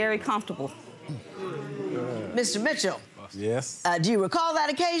apartment very comfortable. Mr. Mitchell. Yes. Do you recall that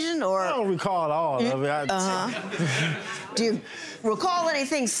occasion, or? I don't recall all of it. Do you recall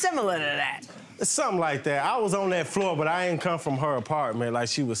anything similar to that? Something like that. I was on that floor, but I ain't come from her apartment like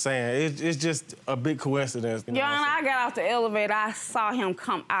she was saying. It's just a big coincidence. You know John, I got off the elevator, I saw him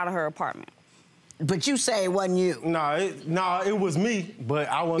come out of her apartment. But you say it wasn't you. No, it was me, but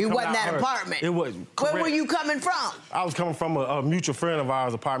I wasn't. You coming wasn't out that her. apartment. It was. Correct. Where were you coming from? I was coming from a mutual friend of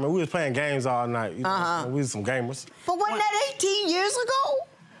ours' apartment. We was playing games all night. You know, we was some gamers. But wasn't that 18 years ago?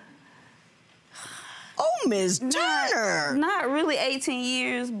 Oh, Ms. Turner. Not really 18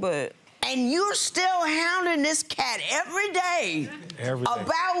 years, but. And you're still hounding this cat every day.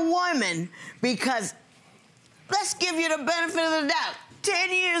 About women because, let's give you the benefit of the doubt.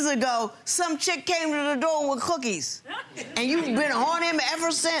 10 years ago, some chick came to the door with cookies. And you've been on him ever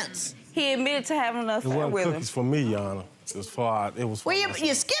since. He admitted to having an affair with him. It wasn't with cookies for me, Your Honor. It was for Well,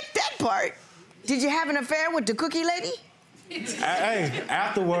 you skipped that part. Did you have an affair with the cookie lady? Hey,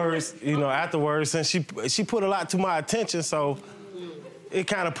 afterwards, since she put a lot to my attention, so it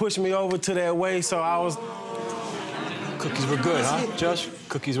kind of pushed me over to that way, so I was... Cookies were good, huh, Judge?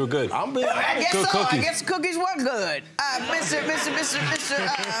 Cookies were good. I'm being I guess good so. cookies. I guess cookies were good.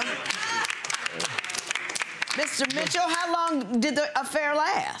 Mr. Mitchell, how long did the affair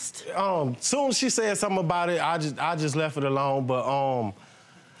last? Soon as she said something about it, I just left it alone. But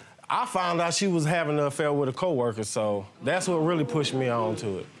I found out she was having an affair with a coworker, so that's what really pushed me on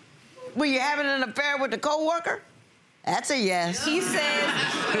to it. Were you having an affair with the coworker? That's a yes. He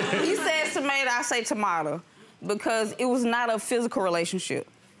says tomato, I say tomato, because it was not a physical relationship.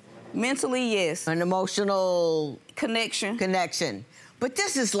 Mentally, yes. An emotional connection. Connection. But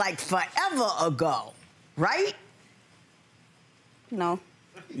this is like forever ago, right? No.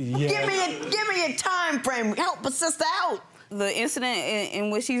 Yeah. Give me a time frame. Help a sister out. The incident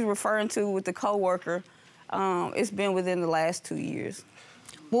in which he's referring to with the coworker, it's been within the last 2 years.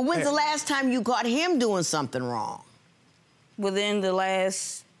 Well, when's the last time you caught him doing something wrong? Within the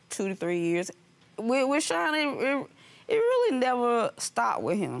last 2 to 3 years. With Sean, it really never stopped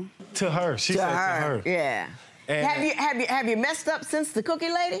with him. To her, she said to her. Yeah. And have you messed up since the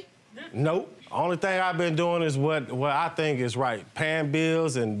cookie lady? Nope. Only thing I've been doing is what I think is right, paying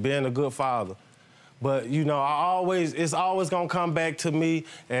bills and being a good father. But you know, it's always gonna come back to me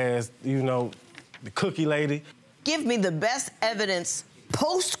as the cookie lady. Give me the best evidence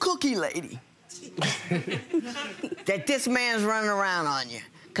post cookie lady that this man's running around on you.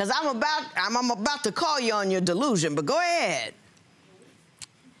 Cause I'm about to call you on your delusion, but go ahead.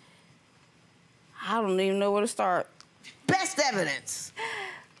 I don't even know where to start. Best evidence.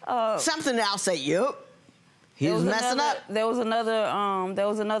 Something that I'll say, yup. He was messing up. There was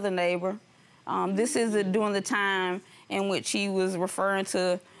another neighbor. This is during the time in which he was referring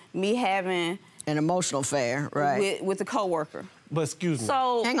to me having an emotional affair, right? With a coworker. But excuse me.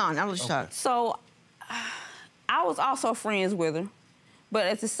 So hang on, I'll let you talk. So I was also friends with her, but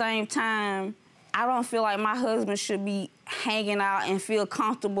at the same time, I don't feel like my husband should be hanging out and feel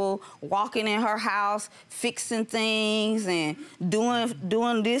comfortable walking in her house, fixing things and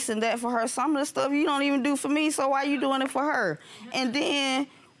doing this and that for her. Some of the stuff you don't even do for me, so why you doing it for her? And then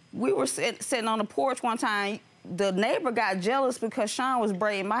we were sitting on the porch one time. The neighbor got jealous because Sean was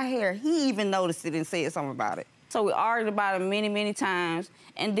braiding my hair. He even noticed it and said something about it. So we argued about it many, many times.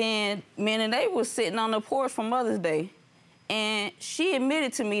 And then me and the neighbor was sitting on the porch for Mother's Day. And she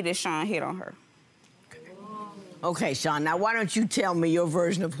admitted to me that Sean hit on her. Okay, Sean, now why don't you tell me your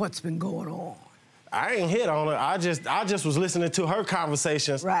version of what's been going on? I ain't hit on her. I just was listening to her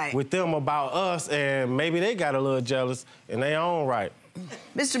conversations with them about us, and maybe they got a little jealous in their own right.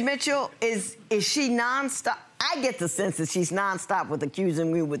 Mr. Mitchell, is she nonstop? I get the sense that she's nonstop with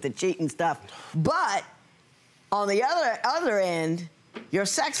accusing me with the cheating stuff. But on the other end, your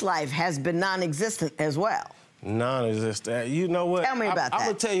sex life has been non-existent as well. Non-existent. You know what? Tell me about that. I'm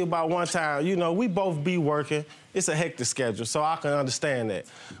gonna tell you about one time. You know, we both be working. It's a hectic schedule, so I can understand that.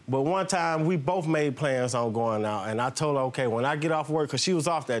 But one time, we both made plans on going out, and I told her, okay, when I get off work, because she was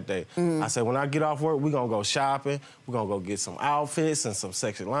off that day, I said, when I get off work, we're gonna go shopping. We're gonna go get some outfits and some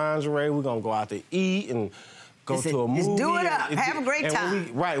sexy lingerie. We're gonna go out to eat and go to a movie. Just do it up. Have a great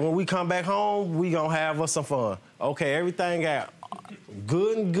time. When we come back home, we gonna have us some fun. Okay, everything got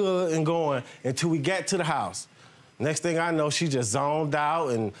good and going until we got to the house. Next thing I know, she just zoned out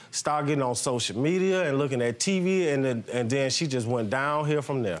and started getting on social media and looking at TV, and then she just went downhill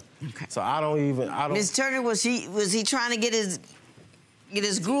from there. Okay. So I don't. Ms. Turner, was he trying to get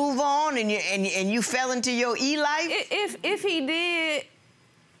his groove on, and you fell into your E-life? If he did,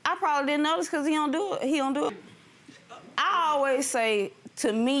 I probably didn't notice because he don't do it. He don't do it. I always say,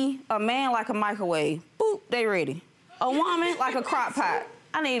 to me, a man like a microwave. Boop, they ready. A woman like a crock pot.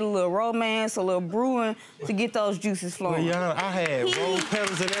 I need a little romance, a little brewing to get those juices flowing. Well, yeah, I had rose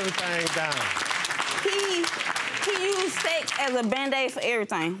petals and everything down. He used sex as a Band-Aid for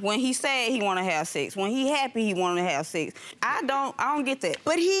everything. When he said he want to have sex, when he happy he want to have sex. I don't get that.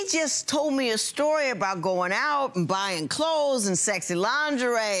 But he just told me a story about going out and buying clothes and sexy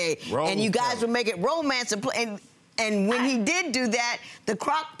lingerie, and you guys would make it romance and play. And when he did do that, the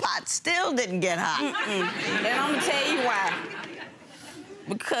crock pot still didn't get hot. And I'm gonna tell you why.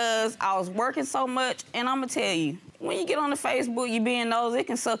 Because I was working so much, and I'm gonna tell you, when you get on the Facebook, you being nosy, it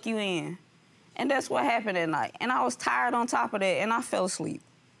can suck you in. And that's what happened that night. And I was tired on top of that, and I fell asleep.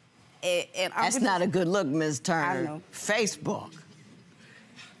 And that's not a good look, Ms. Turner. I know. Facebook.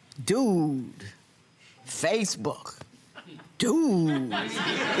 Dude. Facebook. Dude.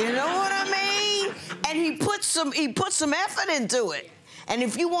 You know what I mean? And he put some effort into it. And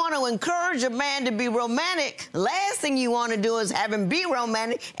if you want to encourage a man to be romantic, last thing you want to do is have him be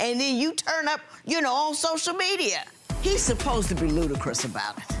romantic, and then you turn up, on social media. He's supposed to be ludicrous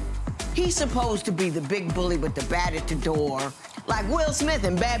about it. He's supposed to be the big bully with the bat at the door, like Will Smith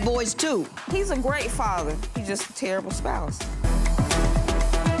in Bad Boys 2. He's a great father. He's just a terrible spouse.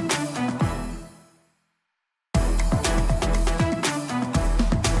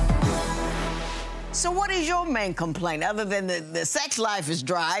 So what is your main complaint, other than the sex life is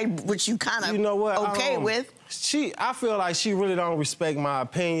dry, which you kind of okay with? I feel like she really don't respect my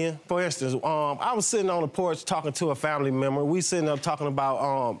opinion. For instance, I was sitting on the porch talking to a family member. We sitting up talking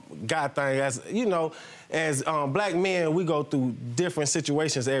about God thing. As you know, as black men, we go through different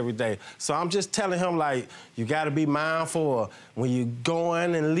situations every day. So I'm just telling him, like, you got to be mindful of when you're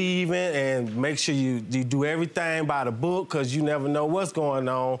going and leaving, and make sure you do everything by the book, because you never know what's going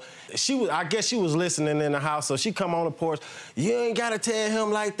on. I guess she was listening in the house, so she come on the porch. You ain't got to tell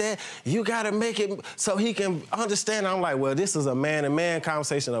him like that. You got to make it so he can understand. I'm like, well, this is a man-to-man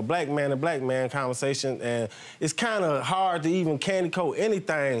conversation, a black-man-to-black man conversation, and it's kind of hard to even candy coat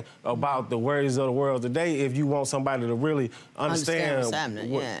anything about the worries of the world today if you want somebody to really understand what's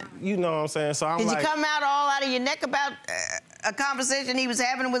happening. Yeah. You know what I'm saying? So I'm Did like, you come out of your neck about a conversation he was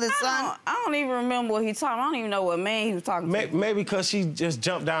having with his son? I don't even remember what he talking. I don't even know what man he was talking to. Maybe because she just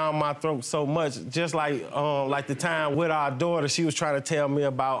jumped down my throat so much, just like the time with our daughter, she was trying to tell me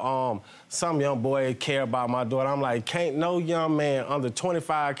about some young boy care about my daughter. I'm like, can't no young man under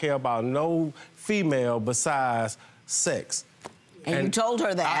 25 care about no female besides sex. And you told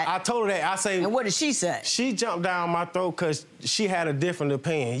her that? I told her that. I say. And what did she say? She jumped down my throat because she had a different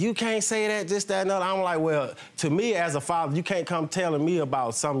opinion. You can't say that, this, that, and other. I'm like, well, to me as a father, you can't come telling me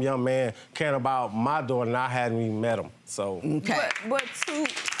about some young man caring about my daughter and I hadn't even met him. So. Okay. But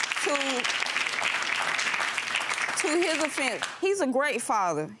to his offense, he's a great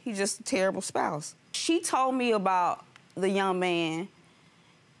father. He's just a terrible spouse. She told me about the young man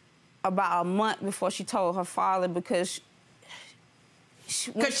about a month before she told her father, because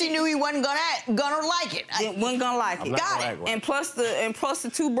she knew he wasn't gonna like it. Wasn't gonna like it. Got it. And plus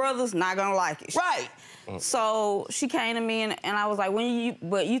the two brothers not gonna like it. Right. So she came to me and I was like,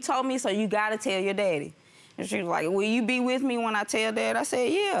 but you told me, so you gotta tell your daddy. And she was like, will you be with me when I tell Dad? I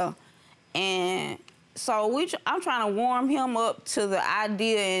said, yeah. And so I'm trying to warm him up to the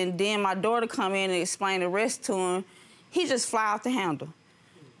idea, and then my daughter come in and explain the rest to him. He just fly off the handle.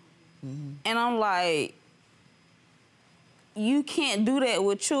 And I'm like, you can't do that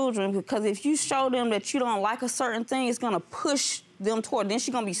with children, because if you show them that you don't like a certain thing, it's gonna push them toward. Then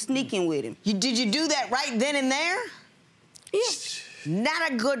she's gonna be sneaking with him. Did you do that right then and there? Yeah.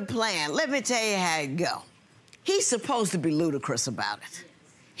 Not a good plan. Let me tell you how it go. He's supposed to be ludicrous about it.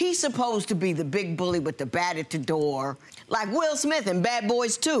 He's supposed to be the big bully with the bat at the door, like Will Smith in Bad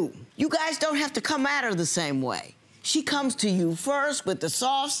Boys 2. You guys don't have to come at her the same way. She comes to you first with the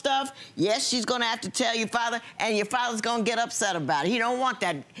soft stuff. Yes, she's gonna have to tell your father, and your father's gonna get upset about it. He don't want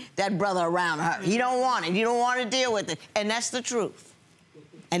that brother around her. He don't want it. He don't want to deal with it. And that's the truth.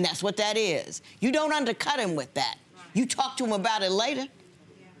 And that's what that is. You don't undercut him with that. You talk to him about it later.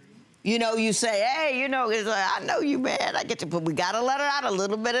 You know, you say, hey, you know, I know you, man. I get you, but we gotta let her out a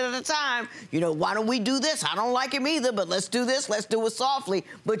little bit at a time. You know, why don't we do this? I don't like him either, but let's do this. Let's do it softly.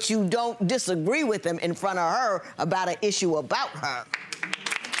 But you don't disagree with him in front of her about an issue about her.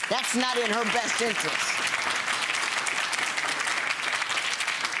 That's not in her best interest.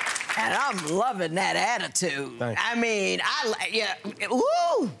 And I'm loving that attitude. Thank you. I mean,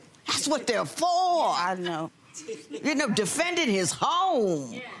 woo, that's what they're for. I know. You know, defending his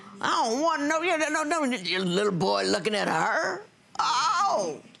home. Yeah. I don't want no, your little boy looking at her.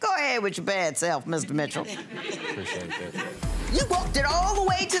 Oh, go ahead with your bad self, Mr. Mitchell. Appreciate that. You walked it all the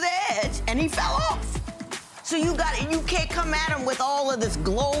way to the edge, and he fell off. So you can't come at him with all of this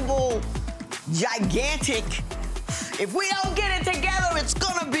global, gigantic, if we don't get it together, it's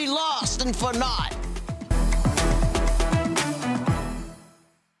gonna be lost and for naught.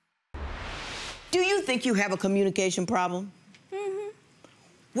 Do you think you have a communication problem?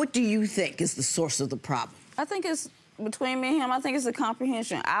 What do you think is the source of the problem? I think it's between me and him. I think it's a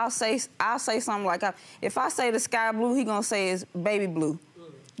comprehension. I'll say something like, if I say the sky blue, he gonna say it's baby blue.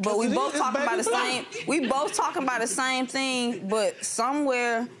 But we both talking about the same. We both talking about the same thing, but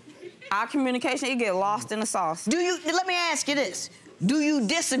somewhere our communication it get lost in the sauce. Let me ask you this: do you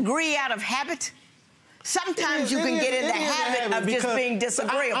disagree out of habit? Sometimes you can get in the habit of just being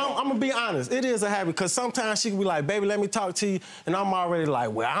disagreeable. I'm gonna be honest, it is a habit, because sometimes she can be like, baby, let me talk to you, and I'm already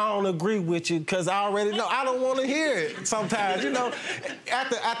like, well, I don't agree with you, because I already know, I don't want to hear it sometimes, you know.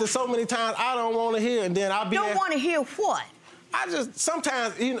 After so many times, I don't want to hear it, and then I'll be Don't want to hear what? I just,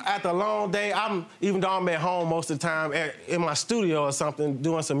 sometimes, even after a long day, even though I'm at home most of the time, in my studio or something,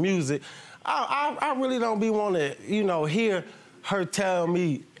 doing some music, I really don't be wanting to, you know, hear her tell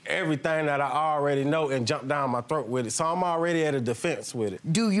me everything that I already know and jump down my throat with it. So I'm already at a defense with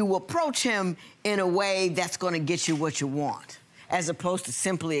it. Do you approach him in a way that's going to get you what you want, as opposed to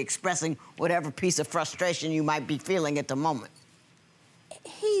simply expressing whatever piece of frustration you might be feeling at the moment?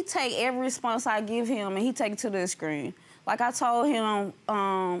 he take every response I give him and he take it to the extreme. Like I told him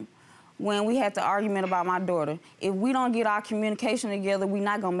when we had the argument about my daughter, if we don't get our communication together, we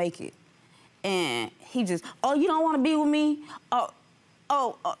not gonna make it. And he just, oh, you don't wanna be with me?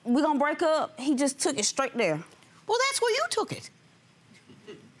 We gonna break up? He just took it straight there. Well, that's where you took it.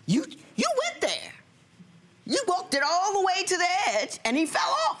 You went there. You walked it all the way to the edge, and he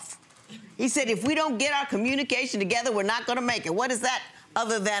fell off. He said, if we don't get our communication together, we're not gonna make it. What is that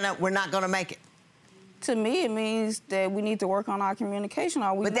other than we're not gonna make it? To me, it means that we need to work on our communication.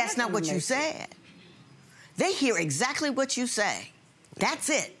 But that's not what you said. They hear exactly what you say. That's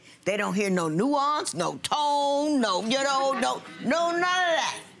it. They don't hear no nuance, no tone, no, none of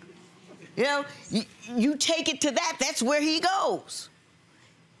that. You know, you take it to that, that's where he goes.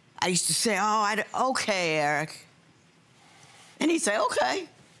 I used to say, okay, Eric. And he'd say, okay.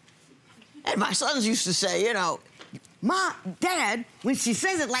 And my sons used to say, you know, Mom, Dad, when she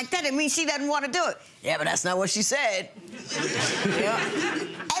says it like that, it means she doesn't want to do it. Yeah, but that's not what she said. Yeah.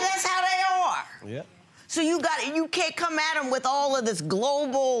 And that's how they are. Yeah. So you can't come at them with all of this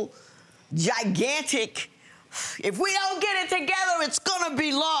global, gigantic, if we don't get it together, it's gonna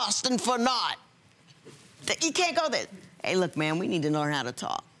be lost and for naught. You can't go there. Hey, look, man, we need to learn how to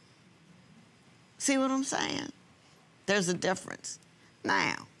talk. See what I'm saying? There's a difference.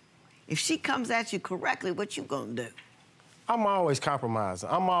 Now, if she comes at you correctly, what you gonna do? I'm always compromising.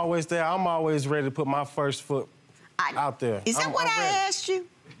 I'm always there. I'm always ready to put my first foot out there. Is that what I asked you?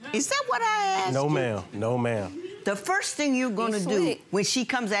 Is that what I asked you? No, ma'am. No, ma'am. The first thing you're gonna do when she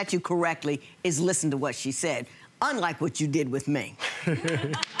comes at you correctly is listen to what she said, unlike what you did with me. You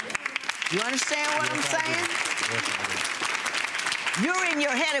understand what I'm saying? You're in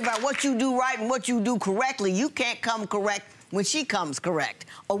your head about what you do right and what you do correctly. You can't come correct when she comes correct.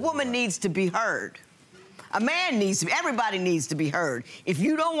 A woman needs to be heard. A man needs to be, everybody needs to be heard. If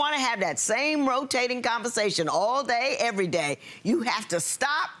you don't want to have that same rotating conversation all day, every day, you have to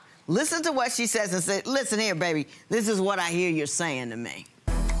stop, listen to what she says and say, listen here, baby, this is what I hear you're saying to me.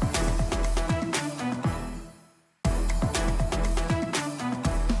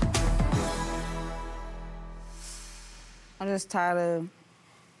 I'm just tired of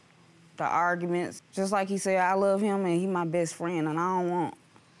the arguments. Just like he said, I love him and he's my best friend and I don't want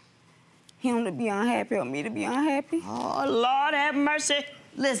him to be unhappy or me to be unhappy. Oh, Lord have mercy.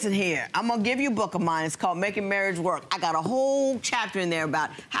 Listen here, I'm gonna give you a book of mine. It's called Making Marriage Work. I got a whole chapter in there about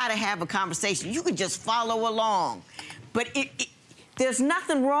how to have a conversation. You could just follow along. But there's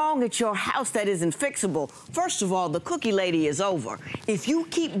nothing wrong at your house that isn't fixable. First of all, the cookie lady is over. If you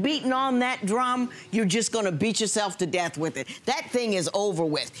keep beating on that drum, you're just gonna beat yourself to death with it. That thing is over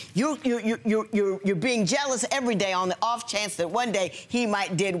with. You're being jealous every day on the off chance that one day he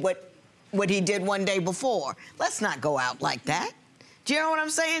might did what he did one day before. Let's not go out like that. Do you know what I'm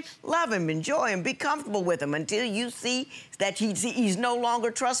saying? Love him, enjoy him, be comfortable with him until you see that he's no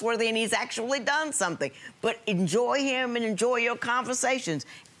longer trustworthy and he's actually done something. But enjoy him and enjoy your conversations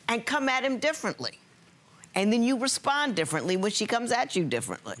and come at him differently. And then you respond differently when she comes at you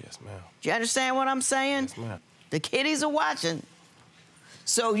differently. Yes, ma'am. Do you understand what I'm saying? Yes, ma'am. The kiddies are watching.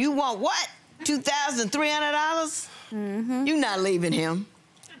 So you want what? $2,300? Mm-hmm. You're not leaving him,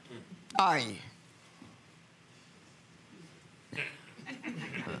 are you?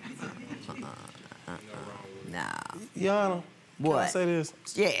 No. Yana, what? Can I say this?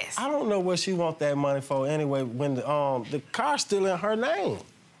 Yes. I don't know what she want that money for anyway when the car's still in her name.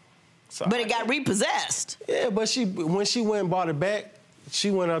 So but it got repossessed. Yeah, but when she went and bought it back,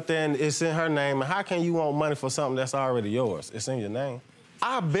 she went up there and it's in her name. And how can you want money for something that's already yours? It's in your name.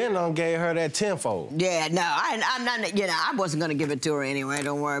 I've been on gave her that tenfold. Yeah, no, I'm not, you know, I wasn't gonna give it to her anyway,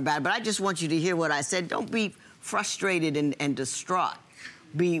 don't worry about it. But I just want you to hear what I said. Don't be frustrated and distraught.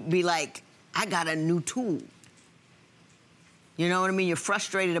 Be like, I got a new tool. You know what I mean? You're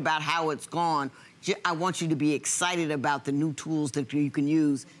frustrated about how it's gone. I want you to be excited about the new tools that you can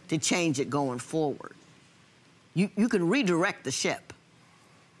use to change it going forward. You can redirect the ship.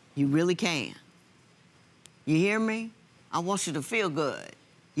 You really can. You hear me? I want you to feel good.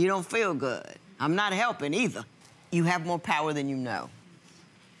 You don't feel good. I'm not helping either. You have more power than you know.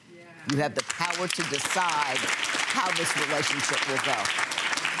 Yeah. You have the power to decide how this relationship will go.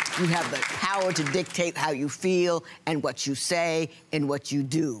 You have the power to dictate how you feel and what you say and what you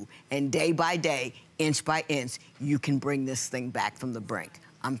do. And day by day, inch by inch, you can bring this thing back from the brink.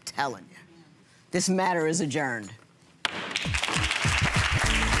 I'm telling you. This matter is adjourned.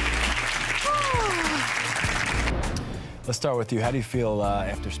 Let's start with you. How do you feel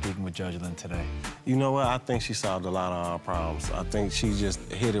after speaking with Judge Lynn today? You know what? I think she solved a lot of our problems. I think she just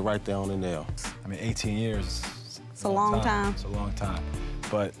hit it right there on the nail. I mean, 18 years. It's a long time. It's a long time.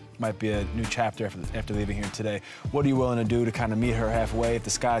 But might be a new chapter after leaving here today. What are you willing to do to kind of meet her halfway? If the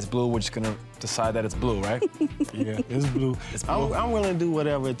sky's blue, we're just gonna decide that it's blue, right? Yeah, it's blue. It's blue. I'm willing to do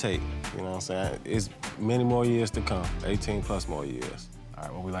whatever it takes. You know what I'm saying? It's many more years to come, 18 plus more years. All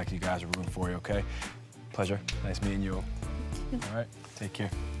right, well, we like you guys. We're rooting for you, okay? Pleasure. Nice meeting you. All right, take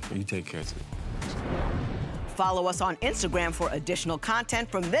care. You take care, too. Follow us on Instagram for additional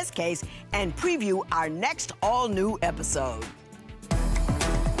content from this case and preview our next all-new episode.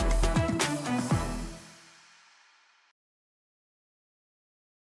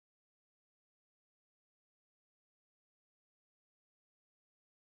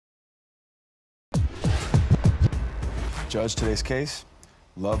 Judge, today's case,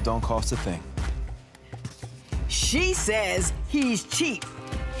 love don't cost a thing. She says he's cheap.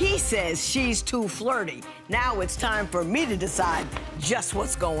 He says she's too flirty. Now it's time for me to decide just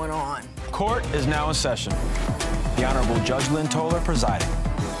what's going on. Court is now in session. The Honorable Judge Lynn Toler presiding.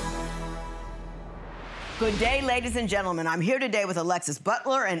 Good day, ladies and gentlemen. I'm here today with Alexis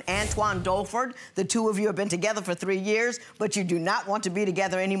Butler and Antoine Dolford. The two of you have been together for 3 years, but you do not want to be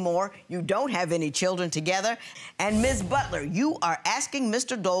together anymore. You don't have any children together. And Ms. Butler, you are asking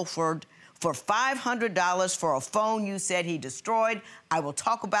Mr. Dolford for $500 for a phone you said he destroyed. I will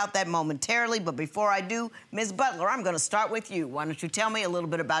talk about that momentarily, but before I do, Ms. Butler, I'm going to start with you. Why don't you tell me a little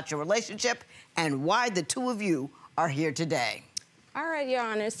bit about your relationship and why the two of you are here today? All right, Your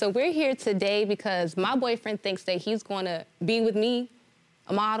Honor. So we're here today because my boyfriend thinks that he's going to be with me,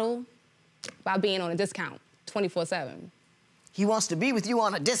 a model, by being on a discount 24/7. He wants to be with you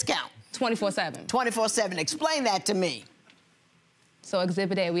on a discount? 24/7. 24/7. Explain that to me. So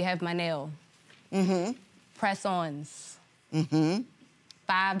Exhibit A, we have my nail. Mm-hmm. Press-ons. Mm-hmm.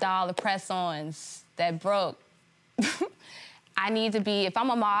 $5 press-ons that broke. I need to be, if I'm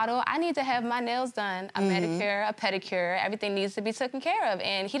a model, I need to have my nails done, a manicure, a pedicure, everything needs to be taken care of,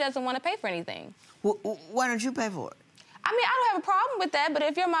 and he doesn't want to pay for anything. Why don't you pay for it? I mean, I don't have a problem with that, but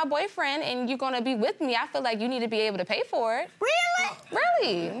if you're my boyfriend and you're gonna be with me, I feel like you need to be able to pay for it. Really?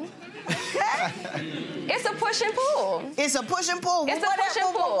 Really. It's a push and pull. It's a push and pull? It's a push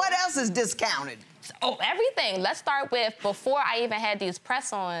and pull. What else is discounted? Oh, everything. Let's start with, before I even had these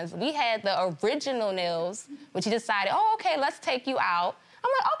press-ons, we had the original nails, which he decided, oh, okay, let's take you out.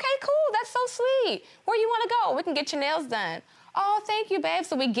 I'm like, okay, cool, that's so sweet. Where you wanna go? We can get your nails done. Oh, thank you, babe.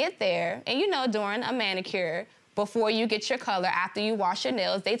 So we get there, and you know, during a manicure, before you get your color, after you wash your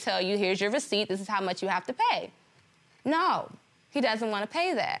nails, they tell you, here's your receipt, this is how much you have to pay. No, he doesn't wanna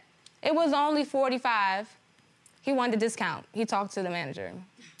pay that. It was only $45. He wanted a discount. He talked to the manager.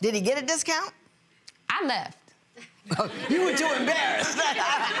 Did he get a discount? I left. You were too embarrassed.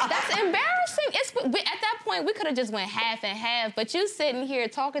 That's embarrassing. At that point, we could have just went half and half, but you sitting here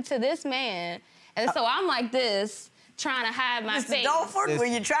talking to this man, and so I'm like this, trying to hide my face. Mr. Dolford, were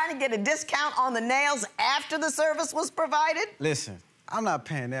you trying to get a discount on the nails after the service was provided? Listen, I'm not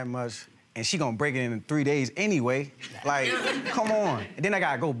paying that much, and she gonna break it in 3 days anyway. Like, come on. And then I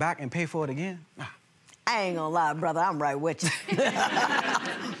gotta go back and pay for it again? Nah. I ain't gonna lie, brother, I'm right with you.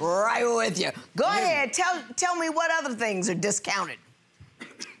 Right with you. Go ahead, tell me what other things are discounted.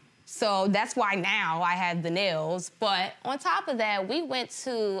 So that's why now I have the nails. But on top of that, we went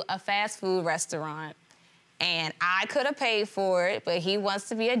to a fast food restaurant, and I could have paid for it, but he wants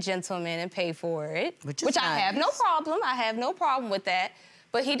to be a gentleman and pay for it. Which nice. I have no problem. I have no problem with that.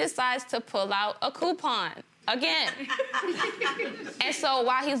 But he decides to pull out a coupon. Again. And so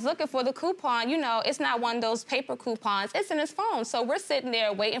while he's looking for the coupon, you know, it's not one of those paper coupons, it's in his phone. So we're sitting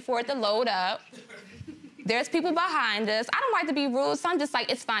there waiting for it to load up. There's people behind us. I don't like to be rude, so I'm just like,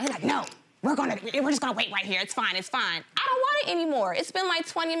 it's fine. He's like, no, we're just gonna wait right here. It's fine, it's fine. I don't want it anymore. It's been like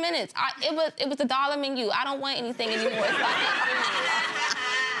 20 minutes. It was a $1 menu. I don't want anything anymore. It's fine.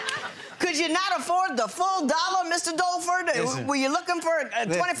 Could you not afford the full dollar, Mr. Dolford? Listen. Were you looking for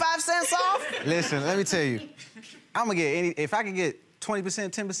 25 cents off? Listen, let me tell you. I'm gonna get if I can get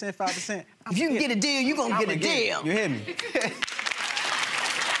 20%, 10%, 5%. If you can get a deal, you're gonna get a deal. You hear me?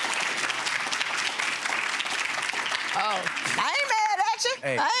 Oh, I ain't mad at you.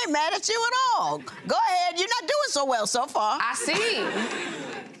 Hey. I ain't mad at you at all. Go ahead, you're not doing so well so far. I see.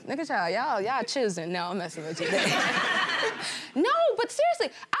 Look at y'all choosing. No, I'm messing with you. No, but seriously,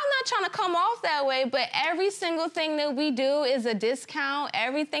 I'm not trying to come off that way, but every single thing that we do is a discount.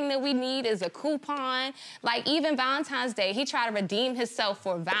 Everything that we need is a coupon. Like, even Valentine's Day, he tried to redeem himself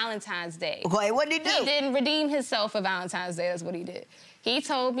for Valentine's Day. Wait, what did he do? He didn't redeem himself for Valentine's Day, that's what he did. He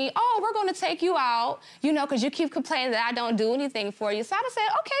told me, oh, we're gonna take you out, you know, because you keep complaining that I don't do anything for you. So I just said,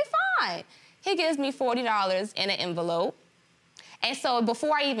 okay, fine. He gives me $40 in an envelope. And so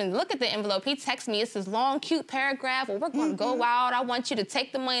before I even look at the envelope, he texts me, it's this long, cute paragraph, well, we're gonna go out. I want you to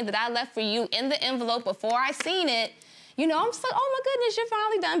take the money that I left for you in the envelope before I seen it. You know, I'm just like, oh my goodness, you're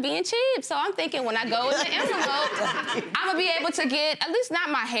finally done being cheap. So I'm thinking when I go in the envelope, I'm gonna be able to get, at least not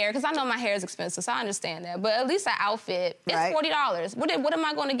my hair, because I know my hair is expensive, so I understand that, but at least an outfit, it's $40. What am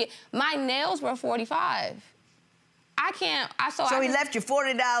I gonna get? My nails were $45. I can't, So he left you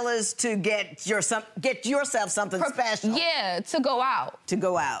 $40 to get yourself something special. Yeah, to go out. To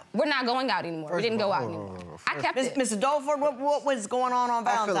go out. We're not going out anymore. We didn't go out anymore. I kept it. Mr. Dolford, what was going on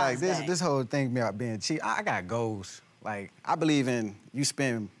Valentine's Day? I feel like this whole thing about being cheap, I got goals. Like, I believe in you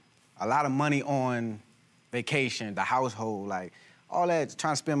spend a lot of money on vacation, the household, like, all that,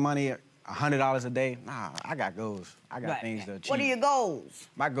 trying to spend money, $100 a day. Nah, I got goals. I got things to achieve. What are your goals?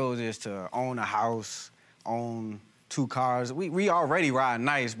 My goals is to own a house, own 2 cars. We already ride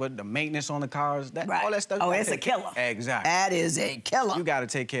nice, but the maintenance on the cars, all that stuff. Oh, it's a killer. Exactly. That is a killer. You gotta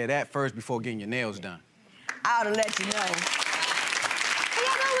take care of that first before getting your nails done. I ought to let you know. How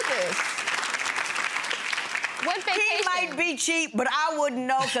y'all go with this? What vacation? He might be cheap, but I wouldn't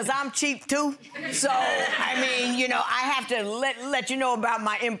know because I'm cheap too. So, I mean, you know, I have to let you know about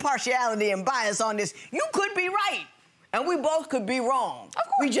my impartiality and bias on this. You could be right. And we both could be wrong. Of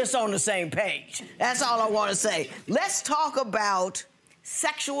course. We just on the same page. That's all I want to say. Let's talk about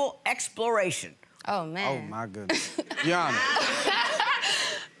sexual exploration. Oh, man. Oh, my goodness. Your Honor,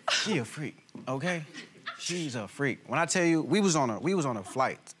 she a freak, okay? She's a freak. When I tell you, we was on a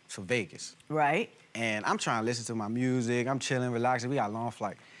flight to Vegas. Right. And I'm trying to listen to my music. I'm chilling, relaxing. We got a long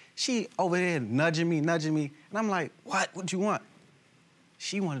flight. She over there nudging me. And I'm like, what? What you want?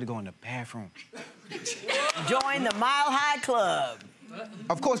 She wanted to go in the bathroom. Join the Mile High Club.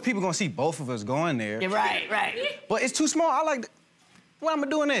 Of course, people gonna see both of us going there. You're right. But it's too small. I like, what am I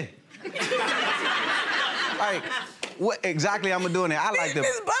doing there? Like, what exactly am I doing there? I like the...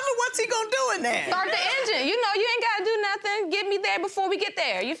 Miss Butler, what's he gonna do in there? Start the engine. You know, you ain't gotta do nothing. Get me there before we get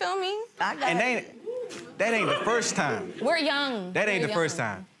there. You feel me? And that ain't the first time. We're young. That ain't the first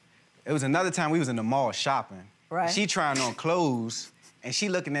time. It was another time we was in the mall shopping. Right. She trying on clothes, and she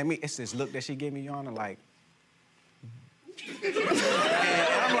looking at me. It's this look that she gave me, Your Honor, like... and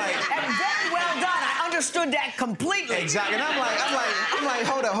I'm like... Very well done. I understood that completely. Exactly. And I'm like,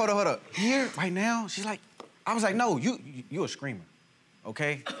 hold up. Here, right now? She's like... I was like, no, you a screamer,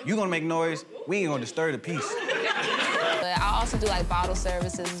 okay? You gonna make noise. We ain't gonna disturb the peace. But I also do, like, bottle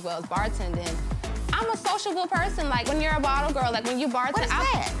services as well as bartending. I'm a sociable person. Like, when you're a bottle girl, like, when you bartend... What is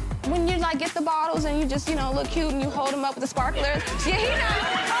that? When you, like, get the bottles and you just, you know, look cute and you hold them up with the sparklers. Yeah, he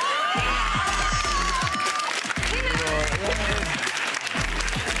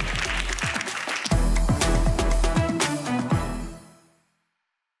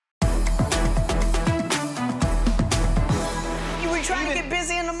You were trying to get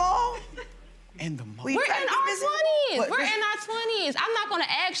busy in the mall? In the mall? We're in our 20s. We're in our 20s. I'm not gonna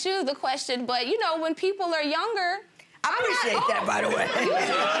ask you the question, but you know, when people are younger, I appreciate that, by the way. I didn't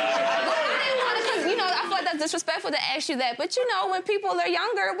want to, because, you know, I feel like that's disrespectful to ask you that. But, you know, when people are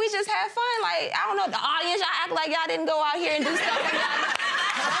younger, we just have fun. Like, I don't know, the audience, y'all act like y'all didn't go out here and do stuff.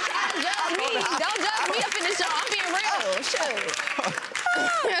 Don't judge me. Don't judge me up in this show. I'm being real. Shoot.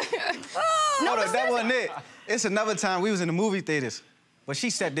 Hold up, that wasn't it. It's another time we was in the movie theaters, but she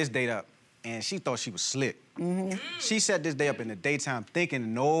set this date up, and she thought she was slick. She set this day up in the daytime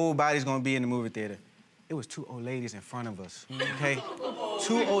thinking nobody's gonna be in the movie theater. It was 2 old ladies in front of us, okay?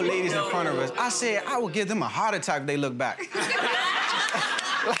 2 old ladies in front of us. I said, I would give them a heart attack if they look back.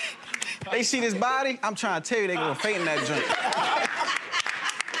 Like, they see this body, I'm trying to tell you they gonna faint in that joint.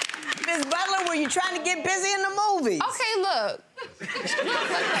 Miss Butler, were you trying to get busy in the movies? Okay, look.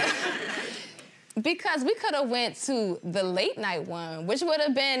 Because we could have went to the late night one, which would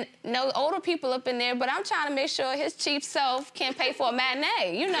have been no older people up in there, but I'm trying to make sure his cheap self can pay for a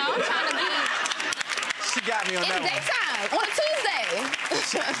matinee. You know, I'm trying to be... She got me on that one. In the daytime, on a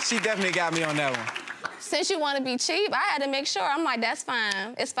Tuesday. She definitely got me on that one. Since you want to be cheap, I had to make sure. I'm like, that's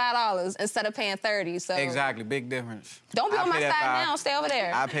fine. It's $5 instead of paying $30. So exactly, big difference. Don't be on my side now. Stay over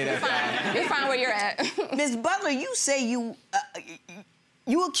there. I pay that $5. You're fine where you're at. Miss Butler, you say you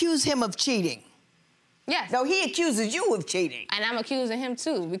accuse him of cheating. Yes. No, he accuses you of cheating. And I'm accusing him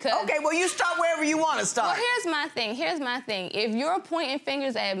too, because... Okay, well, you start wherever you want to start. Well, here's my thing. If you're pointing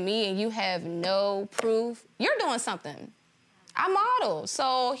fingers at me and you have no proof, you're doing something. I model,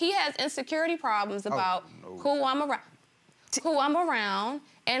 so he has insecurity problems about who I'm around,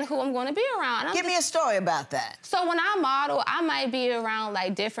 and who I'm going to be around. Give me a story about that. So when I model, I might be around,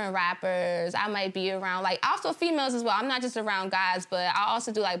 like, different rappers. I might be around, like, also females as well. I'm not just around guys, but I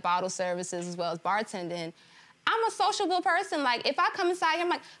also do, like, bottle services as well as bartending. I'm a sociable person. Like, if I come inside here, I'm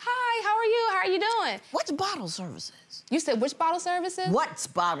like, hi, how are you? How are you doing? What's bottle services? You said which bottle services? What's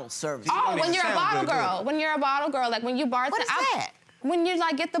bottle services? Oh, when you're a bottle girl. When you're a bottle girl, like when you bartend. What is that? When you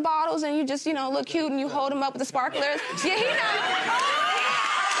like get the bottles and you just, you know, look cute and you hold them up with the sparklers. Yeah, he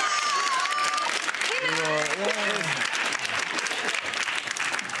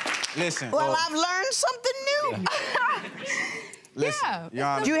Listen. Well, I've learned something new. Listen,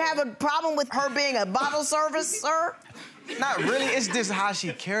 Yeah. Do you have a problem with her being a bottle service, sir? Not really. It's just how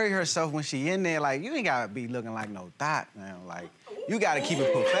she carry herself when she in there. Like, you ain't gotta be looking like no thot, man. Like, you gotta keep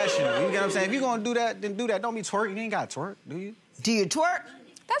it professional. You get what I'm saying? If you gonna do that, then do that. Don't be twerking. You ain't gotta twerk, do you? Do you twerk?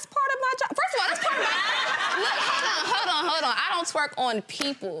 That's part of my job. First of all, that's part of my... Look, hold on. I don't twerk on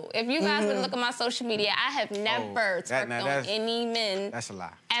people. If you guys would look at my social media, I have never twerked on any men. That's a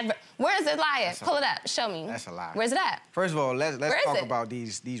lie. Ever. Where is it lying? Pull it up. Show me. That's a lie. Where's it at? First of all, let's talk it? about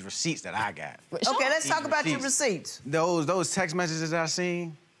these receipts that I got. Okay, let's talk about your receipts. Those text messages that I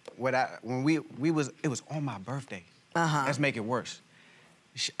seen, when we was, it was on my birthday. Let's make it worse.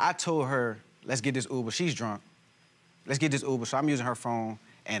 I told her, let's get this Uber. She's drunk. Let's get this Uber. So I'm using her phone,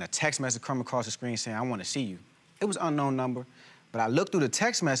 and a text message come across the screen saying, I want to see you. It was an unknown number, but I looked through the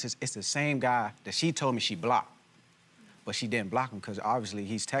text message. It's the same guy that she told me she blocked. But she didn't block him because obviously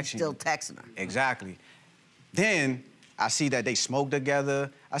he's texting. Still texting her. Exactly. Then I see that they smoke together.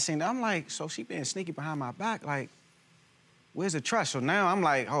 I'm like, so she being sneaky behind my back, like, where's the trust? So now I'm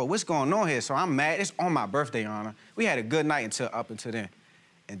like, oh, what's going on here? So I'm mad. It's on my birthday, Your Honor. We had a good night up until then.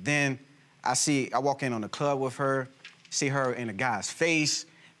 And then I walk in on the club with her, see her in a guy's face.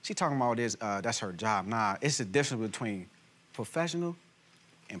 She talking about this, that's her job. Nah, it's the difference between professional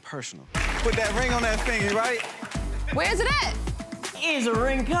and personal. Put that ring on that finger, right? Where's it at? Is a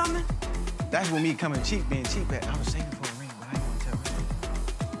ring coming? That's when me coming cheap, being cheap at. I was saving for a ring, but I ain't gonna tell her.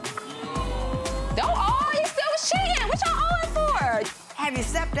 Don't he still was cheating. What y'all owing for? Have you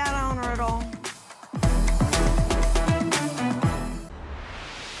stepped out on her at all?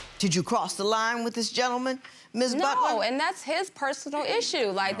 Did you cross the line with this gentleman, Ms. Butler? No, and that's his personal issue.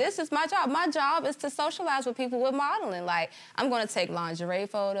 Like, this is my job. My job is to socialize with people with modeling. Like, I'm gonna take lingerie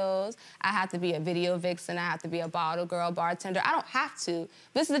photos. I have to be a video vixen. I have to be a bottle girl, bartender. I don't have to.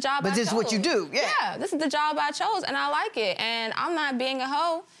 This is the job I chose. But this is what you do, yeah. Yeah, this is the job I chose, and I like it. And I'm not being a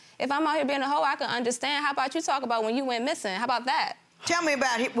hoe. If I'm out here being a hoe, I can understand. How about you talk about when you went missing? How about that? Tell me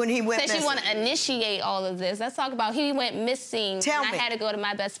about when he went missing. Since you want to initiate all of this, let's talk about he went missing. Tell me. I had to go to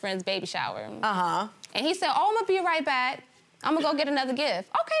my best friend's baby shower. Uh-huh. And he said, oh, I'm going to be right back. I'm going to go get another gift.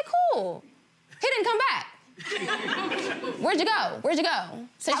 Okay, cool. He didn't come back. Where'd you go? Where'd you go?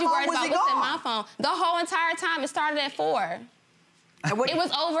 Since you worried about what's in my phone. The whole entire time. It started at 4. It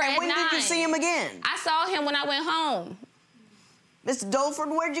was over at 9. When did you see him again? I saw him when I went home. Mr. Dolford,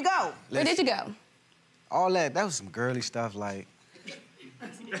 where'd you go? Where did you go? All that was some girly stuff, like...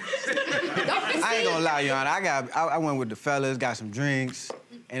 I ain't gonna lie, Your Honor. I went with the fellas, got some drinks,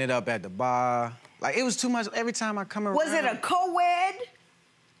 ended up at the bar. Like, it was too much every time I come around. Was it a co-ed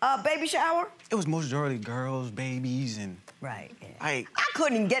baby shower? It was majority girls, babies, and... Right. I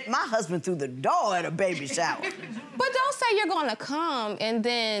couldn't even get my husband through the door at a baby shower. But don't say you're gonna come and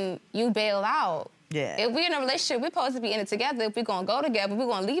then you bail out. Yeah. If we're in a relationship, we're supposed to be in it together. If we're gonna go together, we're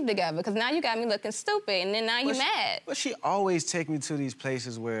gonna leave together. Because now you got me looking stupid, and then now you mad. But she always take me to these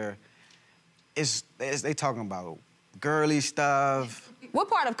places where they talking about girly stuff. What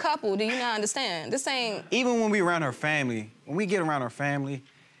part of couple do you not understand? This ain't... Even when we around her family, when we get around her family,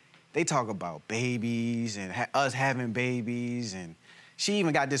 they talk about babies and us having babies, and she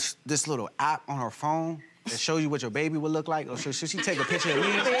even got this little app on her phone that shows you what your baby would look like. Or should she take a picture of me?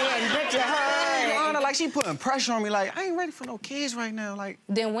 And picture her. Like, she putting pressure on me, like, I ain't ready for no kids right now, like...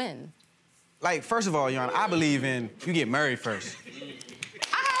 Then when? Like, first of all, Your Honor, I believe in you get married first. I'm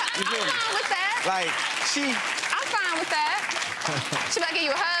fine with that. Like, I'm fine with that. She might give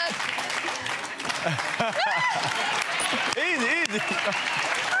you a hug. Easy.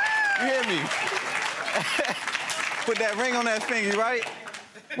 You hear me? Put that ring on that finger, right?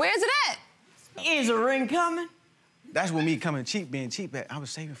 Where's it at? Is a ring coming? That's when me coming cheap, being cheap at. I was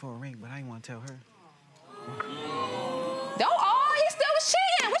saving for a ring, but I didn't want to tell her. He still was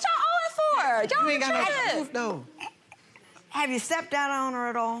cheating. What y'all owing for? Y'all ain't got no proof, though. Have you stepped out on her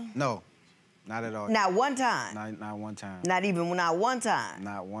at all? No, not at all. Not one time? Not one time. Not one time?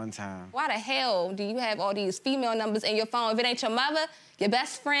 Not one time. Why the hell do you have all these female numbers in your phone? If it ain't your mother, your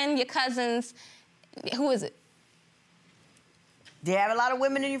best friend, your cousins, who is it? Do you have a lot of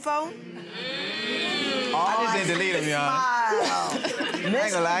women in your phone? I just didn't delete them, Your Honor. I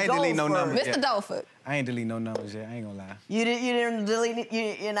ain't gonna lie, I ain't delete no numbers yet. Mr. Dolford. I ain't delete no numbers yet, I ain't gonna lie. You didn't delete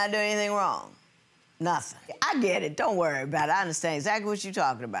it? You're not doing anything wrong? Nothing. I get it. Don't worry about it. I understand exactly what you're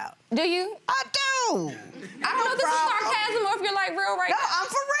talking about. Do you? I do. I don't know if this is sarcasm or if you're like real right now. No, I'm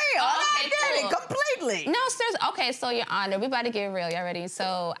for real. I get it completely. No, seriously. Okay, so Your Honor, we about to get real. Y'all ready?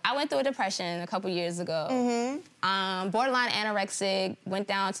 So I went through a depression a couple years ago. Borderline anorexic, went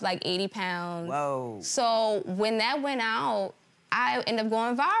down to like 80 pounds. Whoa. So when that went out, I ended up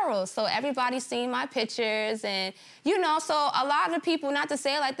going viral. So everybody's seen my pictures and, you know, so a lot of the people, not to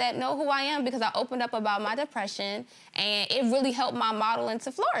say it like that, know who I am because I opened up about my depression and it really helped my modeling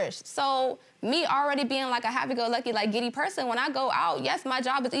to flourish. So me already being like a happy-go-lucky, like giddy person, when I go out, yes, my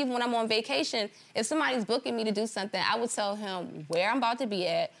job is even when I'm on vacation, if somebody's booking me to do something, I would tell him where I'm about to be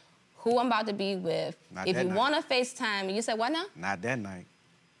at, who I'm about to be with. If you want to FaceTime me, you said what now? Not that night.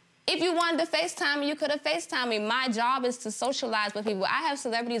 If you wanted to FaceTime me, you could have FaceTime me. My job is to socialize with people. I have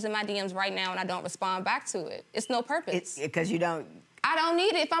celebrities in my DMs right now and I don't respond back to it. It's no purpose. Because you don't... I don't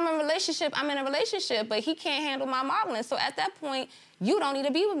need it. If I'm in a relationship, I'm in a relationship, but he can't handle my modeling. So at that point, you don't need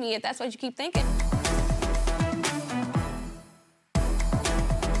to be with me if that's what you keep thinking.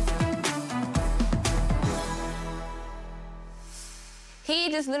 He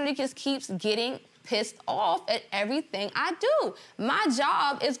just literally just keeps getting pissed off at everything I do. My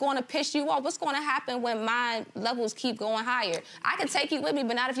job is going to piss you off. What's going to happen when my levels keep going higher? I can take you with me,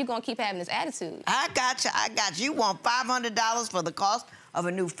 but not if you're going to keep having this attitude. I got you. You want $500 for the cost of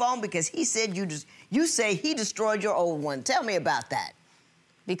a new phone because he said you say he destroyed your old one. Tell me about that.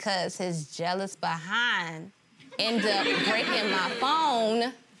 Because his jealous behind ended up breaking my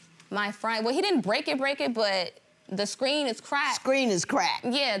phone. My friend, well, he didn't break it, but the screen is cracked. Screen is cracked.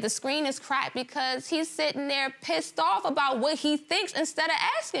 Yeah, the screen is cracked because he's sitting there pissed off about what he thinks instead of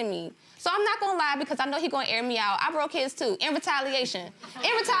asking me. So I'm not gonna lie because I know he's gonna air me out. I broke his too, in retaliation.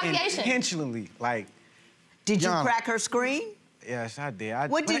 In retaliation. Intentionally, like. Did you crack her screen? Yes, I did.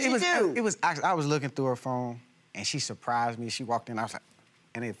 What did you do? I was looking through her phone and she surprised me. She walked in, I was like,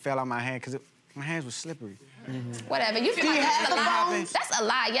 and it fell on my hand because my hands were slippery. Whatever, you feel like that's a lie. That's a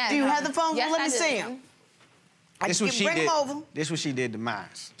lie, yes. Do you have the phone? Yes, Let me see him. This what she bring did. him over. This what she did to mine.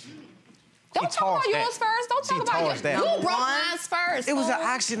 Don't talk about yours first. Don't talk about yours. You broke mine first. It was an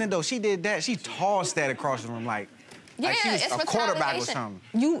accident though. She did that. She tossed that across the room like she was it's a quarterback or something.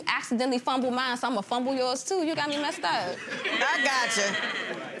 You accidentally fumbled mine, so I'm gonna fumble yours too. You got me messed up. I got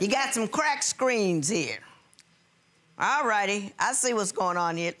you. You got some cracked screens here. All righty, I see what's going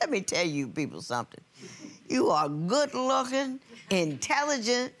on here. Let me tell you people something. You are good looking,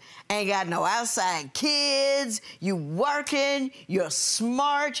 intelligent, ain't got no outside kids, you working, you're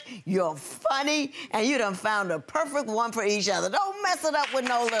smart, you're funny, and you done found a perfect one for each other. Don't mess it up with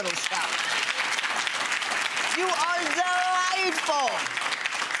no little stuff. You are delightful.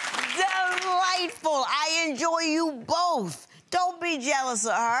 Delightful. I enjoy you both. Don't be jealous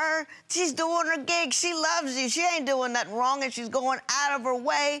of her. She's doing her gig. She loves you. She ain't doing nothing wrong, and she's going out of her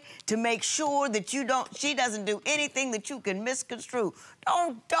way to make sure that she doesn't do anything that you can misconstrue.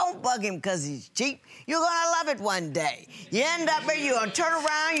 Don't bug him because he's cheap. You're gonna love it one day. You end up here, you're gonna turn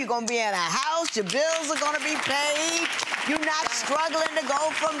around, you're gonna be in a house, your bills are gonna be paid. You're not struggling to go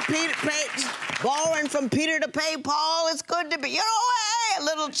from borrowing from Peter to pay Paul. It's good to be, you know, hey, a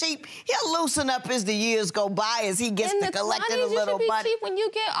little cheap. He'll loosen up as the years go by, as he gets to collecting a little money. You should be cheap when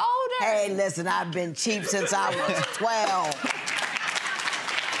you get older. Hey, listen, I've been cheap since I was 12.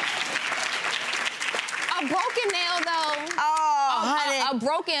 A broken nail, though. Oh, honey. A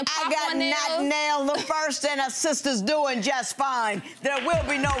broken pop-on I got nail. not nailed the first, and her sister's doing just fine. There will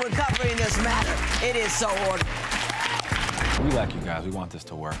be no recovery in this matter. It is so ordered. We like you guys. We want this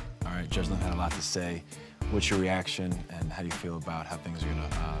to work. All right, Judge Lynn had a lot to say. What's your reaction, and how do you feel about how things are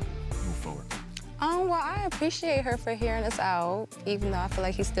gonna move forward? Well, I appreciate her for hearing us out, even though I feel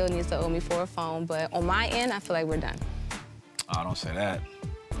like he still needs to owe me for a phone. But on my end, I feel like we're done. Oh, don't say that.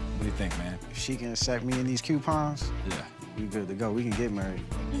 What do you think, man? If she can accept me in these coupons, yeah, we good to go. We can get married.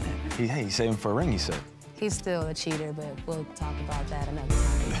 He's saving for a ring, he said. He's still a cheater, but we'll talk about that another time.